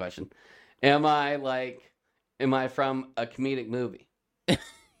bad question. Am I from a comedic movie?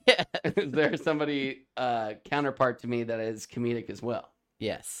 Yeah. Is there somebody counterpart to me that is comedic as well?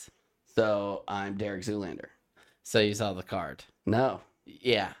 Yes. So I'm Derek Zoolander. So you saw the card. No.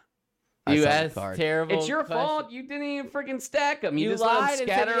 Yeah. I You saw the asked card. terrible It's your questions. fault. You didn't even freaking stack them. You You just let lied them and said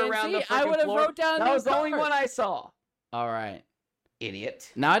scatter you didn't around see the it. I freaking would've floor. wrote down That new was the only card. one I saw. All right.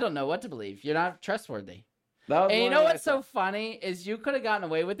 Idiot. Now I don't know what to believe. You're not trustworthy. That was And the you one know I what's saw. so funny is you could have gotten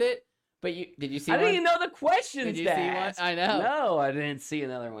away with it, but did you see I one? didn't even know the questions. Did you to see one? ask. I know. No, I didn't see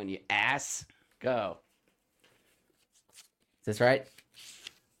another one. You ass. Go. Is this right?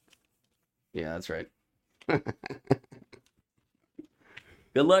 Yeah, that's right.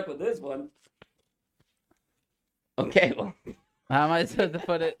 Good luck with this one. Okay, well, How am I supposed to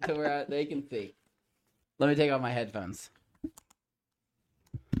put it to where they can see? Let me take off my headphones.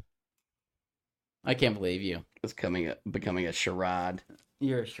 I can't believe you. it's becoming a charade.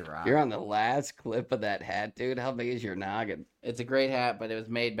 You're a charade. You're on the last clip of that hat, dude. How big is your noggin? It's a great hat, but it was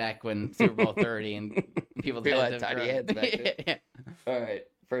made back when Super Bowl 30 and people's People heads had have tiny grown. heads back then. Yeah. All right,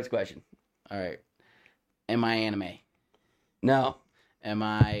 first question. All right. Am I anime? No. Am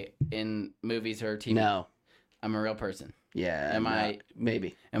I in movies or TV? No. I'm a real person. Yeah. Am no. I?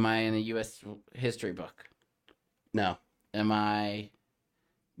 Maybe. Am I in a U.S. history book? No. Am I?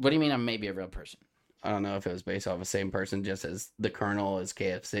 What do you mean I'm maybe a real person? I don't know if it was based off the same person, just as the Colonel is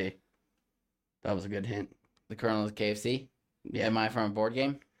KFC. That was a good hint. The Colonel is KFC? Yeah. Am I from a board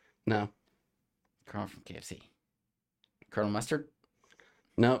game? No. Colonel from KFC. Colonel Mustard?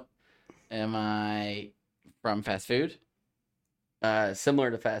 Nope. Am I from fast food?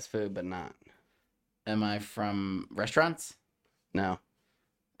 Similar to fast food, but not. Am I from restaurants? No.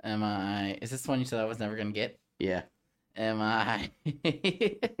 Am I... Is this the one you said I was never going to get? Yeah. Am I...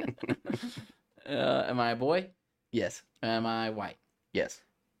 am I a boy? Yes. Am I white? Yes.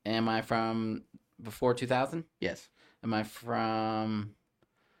 Am I from before 2000? Yes. Am I from...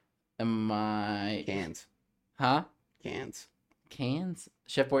 Am I... Cans. Huh? Cans. Cans?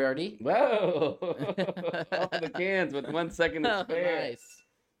 Chef Boyardee? Whoa! All the cans with 1 second to spare. Nice.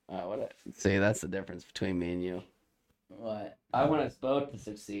 See, that's the difference between me and you. What? I want us both to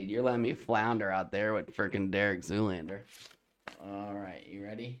succeed. You're letting me flounder out there with freaking Derek Zoolander. All right, you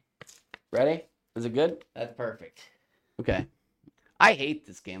ready? Ready? Is it good? That's perfect. Okay. I hate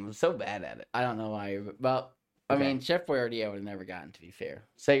this game. I'm so bad at it. I don't know why you're... Well, I Okay. mean, Chef Boyardee I would have never gotten, to be fair.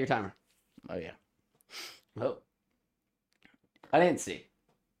 Set your timer. Oh, yeah. Oh. I didn't see.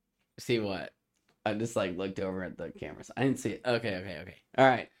 See what? I just looked over at the cameras. I didn't see it. Okay. All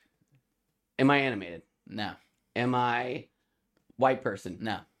right. Am I animated? No. Am I white person?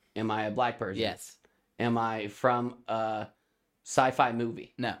 No. Am I a black person? Yes. Am I from a sci-fi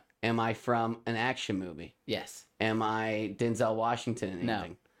movie? No. Am I from an action movie? Yes. Am I Denzel Washington in No.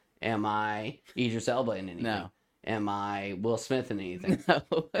 anything? Am I Idris Elba in anything? No. Am I Will Smith in anything? No.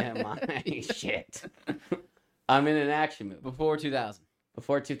 Am I shit? I'm in an action movie Before 2000.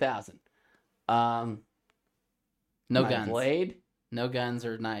 before 2000. No am I guns. Blade? No guns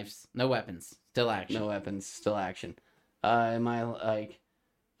or knives. No weapons. Still action. No weapons, still action. Am I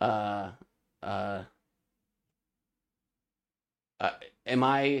am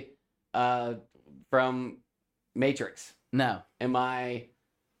I from Matrix? No. Am I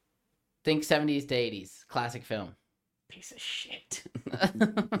Think 70s to 80s. Classic film. piece of shit?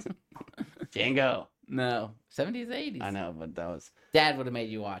 Django. No. 70s, 80s. I know, but that was Dad would have made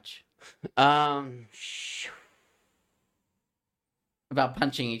you watch. About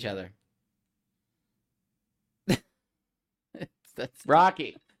punching each other. That's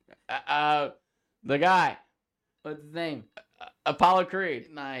Rocky. The guy. what's his name? Apollo Creed.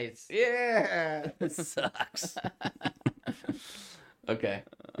 Nice. Yeah. It sucks. Okay,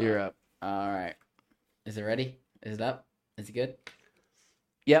 you're up. All right. Is it ready? Is it up? Is it good?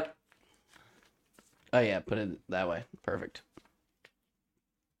 Yep. Oh yeah, put it that way. Perfect.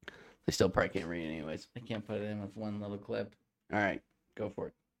 They still probably can't read it anyways. I can't put it in with one little clip. All right, go for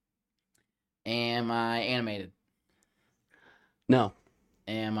it. Am I animated? No.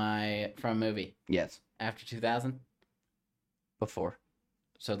 Am I from a movie? Yes. After 2000? Before.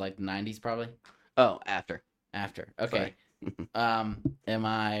 So like the 90s probably? Oh, after. After. Okay. Sorry. Am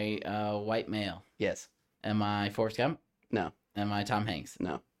I a white male? Yes. Am I Forrest Gump? No. Am I Tom Hanks?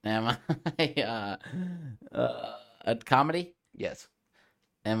 No. Am I a comedy? Yes.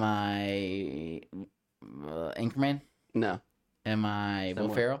 Am I Anchorman? No. Am I Will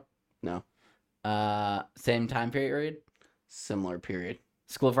Somewhere. Ferrell? No. Same time period? Similar period.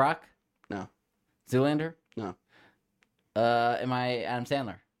 School of Rock? No. Zoolander? No. Am I Adam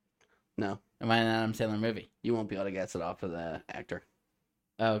Sandler? No. Am I in an Adam Sandler movie? You won't be able to guess it off of the actor.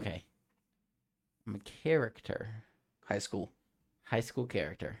 Okay. I'm a character. High school. High school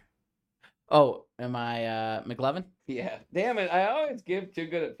character. Oh, am I McLovin? Yeah. Damn it. I always give too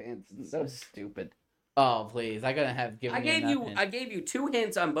good at hints. It's so stupid. Oh, please. I gotta have given I gave you 2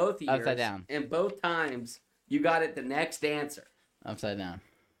 hints on both years. Upside down. And both times you got it the next answer. Upside down.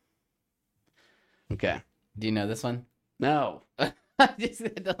 Okay. Do you know this one? No. I just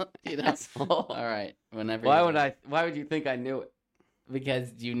don't, you know. Asshole. All right. Whenever. Why would you think I knew it?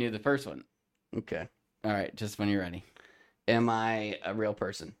 Because you knew the first one. Okay. All right. Just when you're ready. Am I a real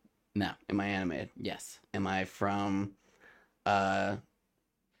person? No. Am I animated? Yes. Am I from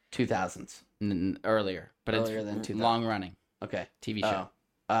 2000s? Earlier, but Earlier it's than 2000. long running Okay. TV show.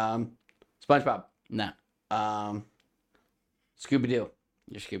 SpongeBob. No. Scooby-Doo.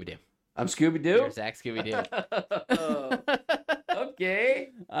 You're Scooby Doo. I'm Scooby-Doo? You're Zach Scooby Doo. Okay.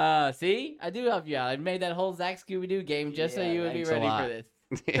 See, I do help you out. I made that whole Zach Scooby Doo game just so Yeah, you would be thanks a ready lot. for this.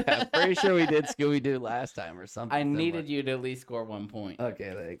 Yeah, I'm pretty sure we did Scooby-Doo last time or something. I needed you to at least score 1 point.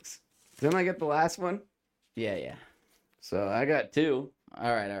 Okay, thanks. Didn't I get the last one? Yeah. So I got 2.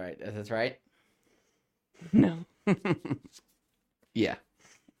 All right. Is this right? No. Yeah.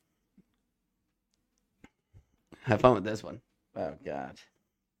 Have fun with this one. Oh, God.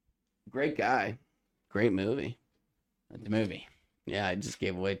 Great guy. Great movie. The movie. Yeah, I just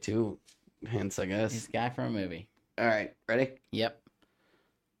gave away 2 hints, I guess. He's a guy from a movie. All right, ready? Yep.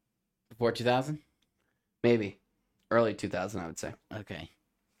 Before 2000? Maybe. Early 2000, I would say. Okay.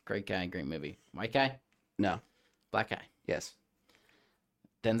 Great guy, great movie. White guy? No. Black guy? Yes.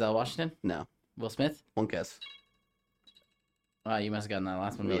 Denzel Washington? No. Will Smith? Won't guess. Oh, you must have gotten that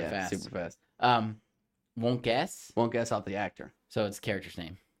last one really fast. Super fast. Won't guess? Won't guess off the actor. So it's character's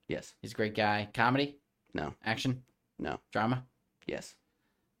name. Yes. He's a great guy. Comedy? No. Action? No. Drama? Yes.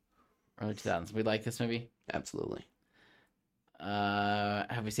 Early 2000s. We like this movie? Absolutely.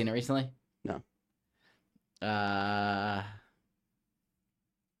 Have we seen it recently? No.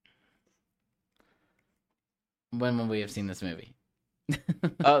 When will we have seen this movie?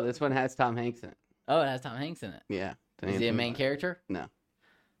 Oh, this one has Tom Hanks in it. Oh, it has Tom Hanks in it. Yeah. Is he a main character? No.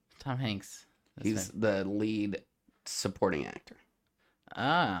 Tom Hanks. He's the lead supporting actor.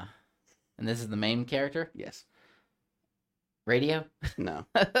 Ah. And this is the main character? Yes. Radio? No.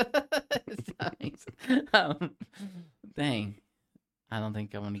 It's Tom Hanks. Dang. I don't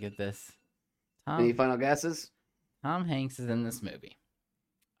think I'm going to get this. Any final guesses? Tom Hanks is in this movie.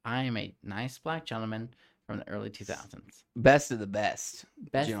 I am a nice black gentleman from the early 2000s. Best of the best,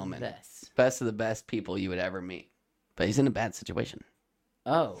 Best gentlemen. of the best. Best of the best people you would ever meet. But he's in a bad situation.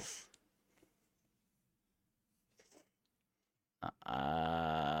 Oh.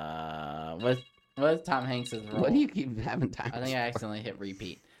 What's Tom Hanks' role? What do you keep having time? I think I accidentally hit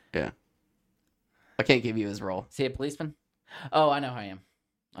repeat. Yeah. I can't give you his role. Is he a policeman? Oh, I know who I am.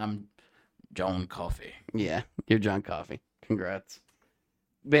 I'm John Coffey. Yeah, you're John Coffey. Congrats.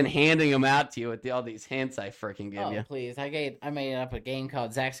 Been handing them out to you with all these hints I freaking give Oh, you. please. I made up a game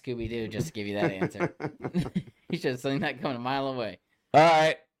called Zach Scooby-Doo just to give you that answer. You should have seen that coming a mile away. All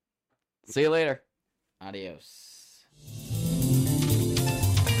right. See you later. Adios.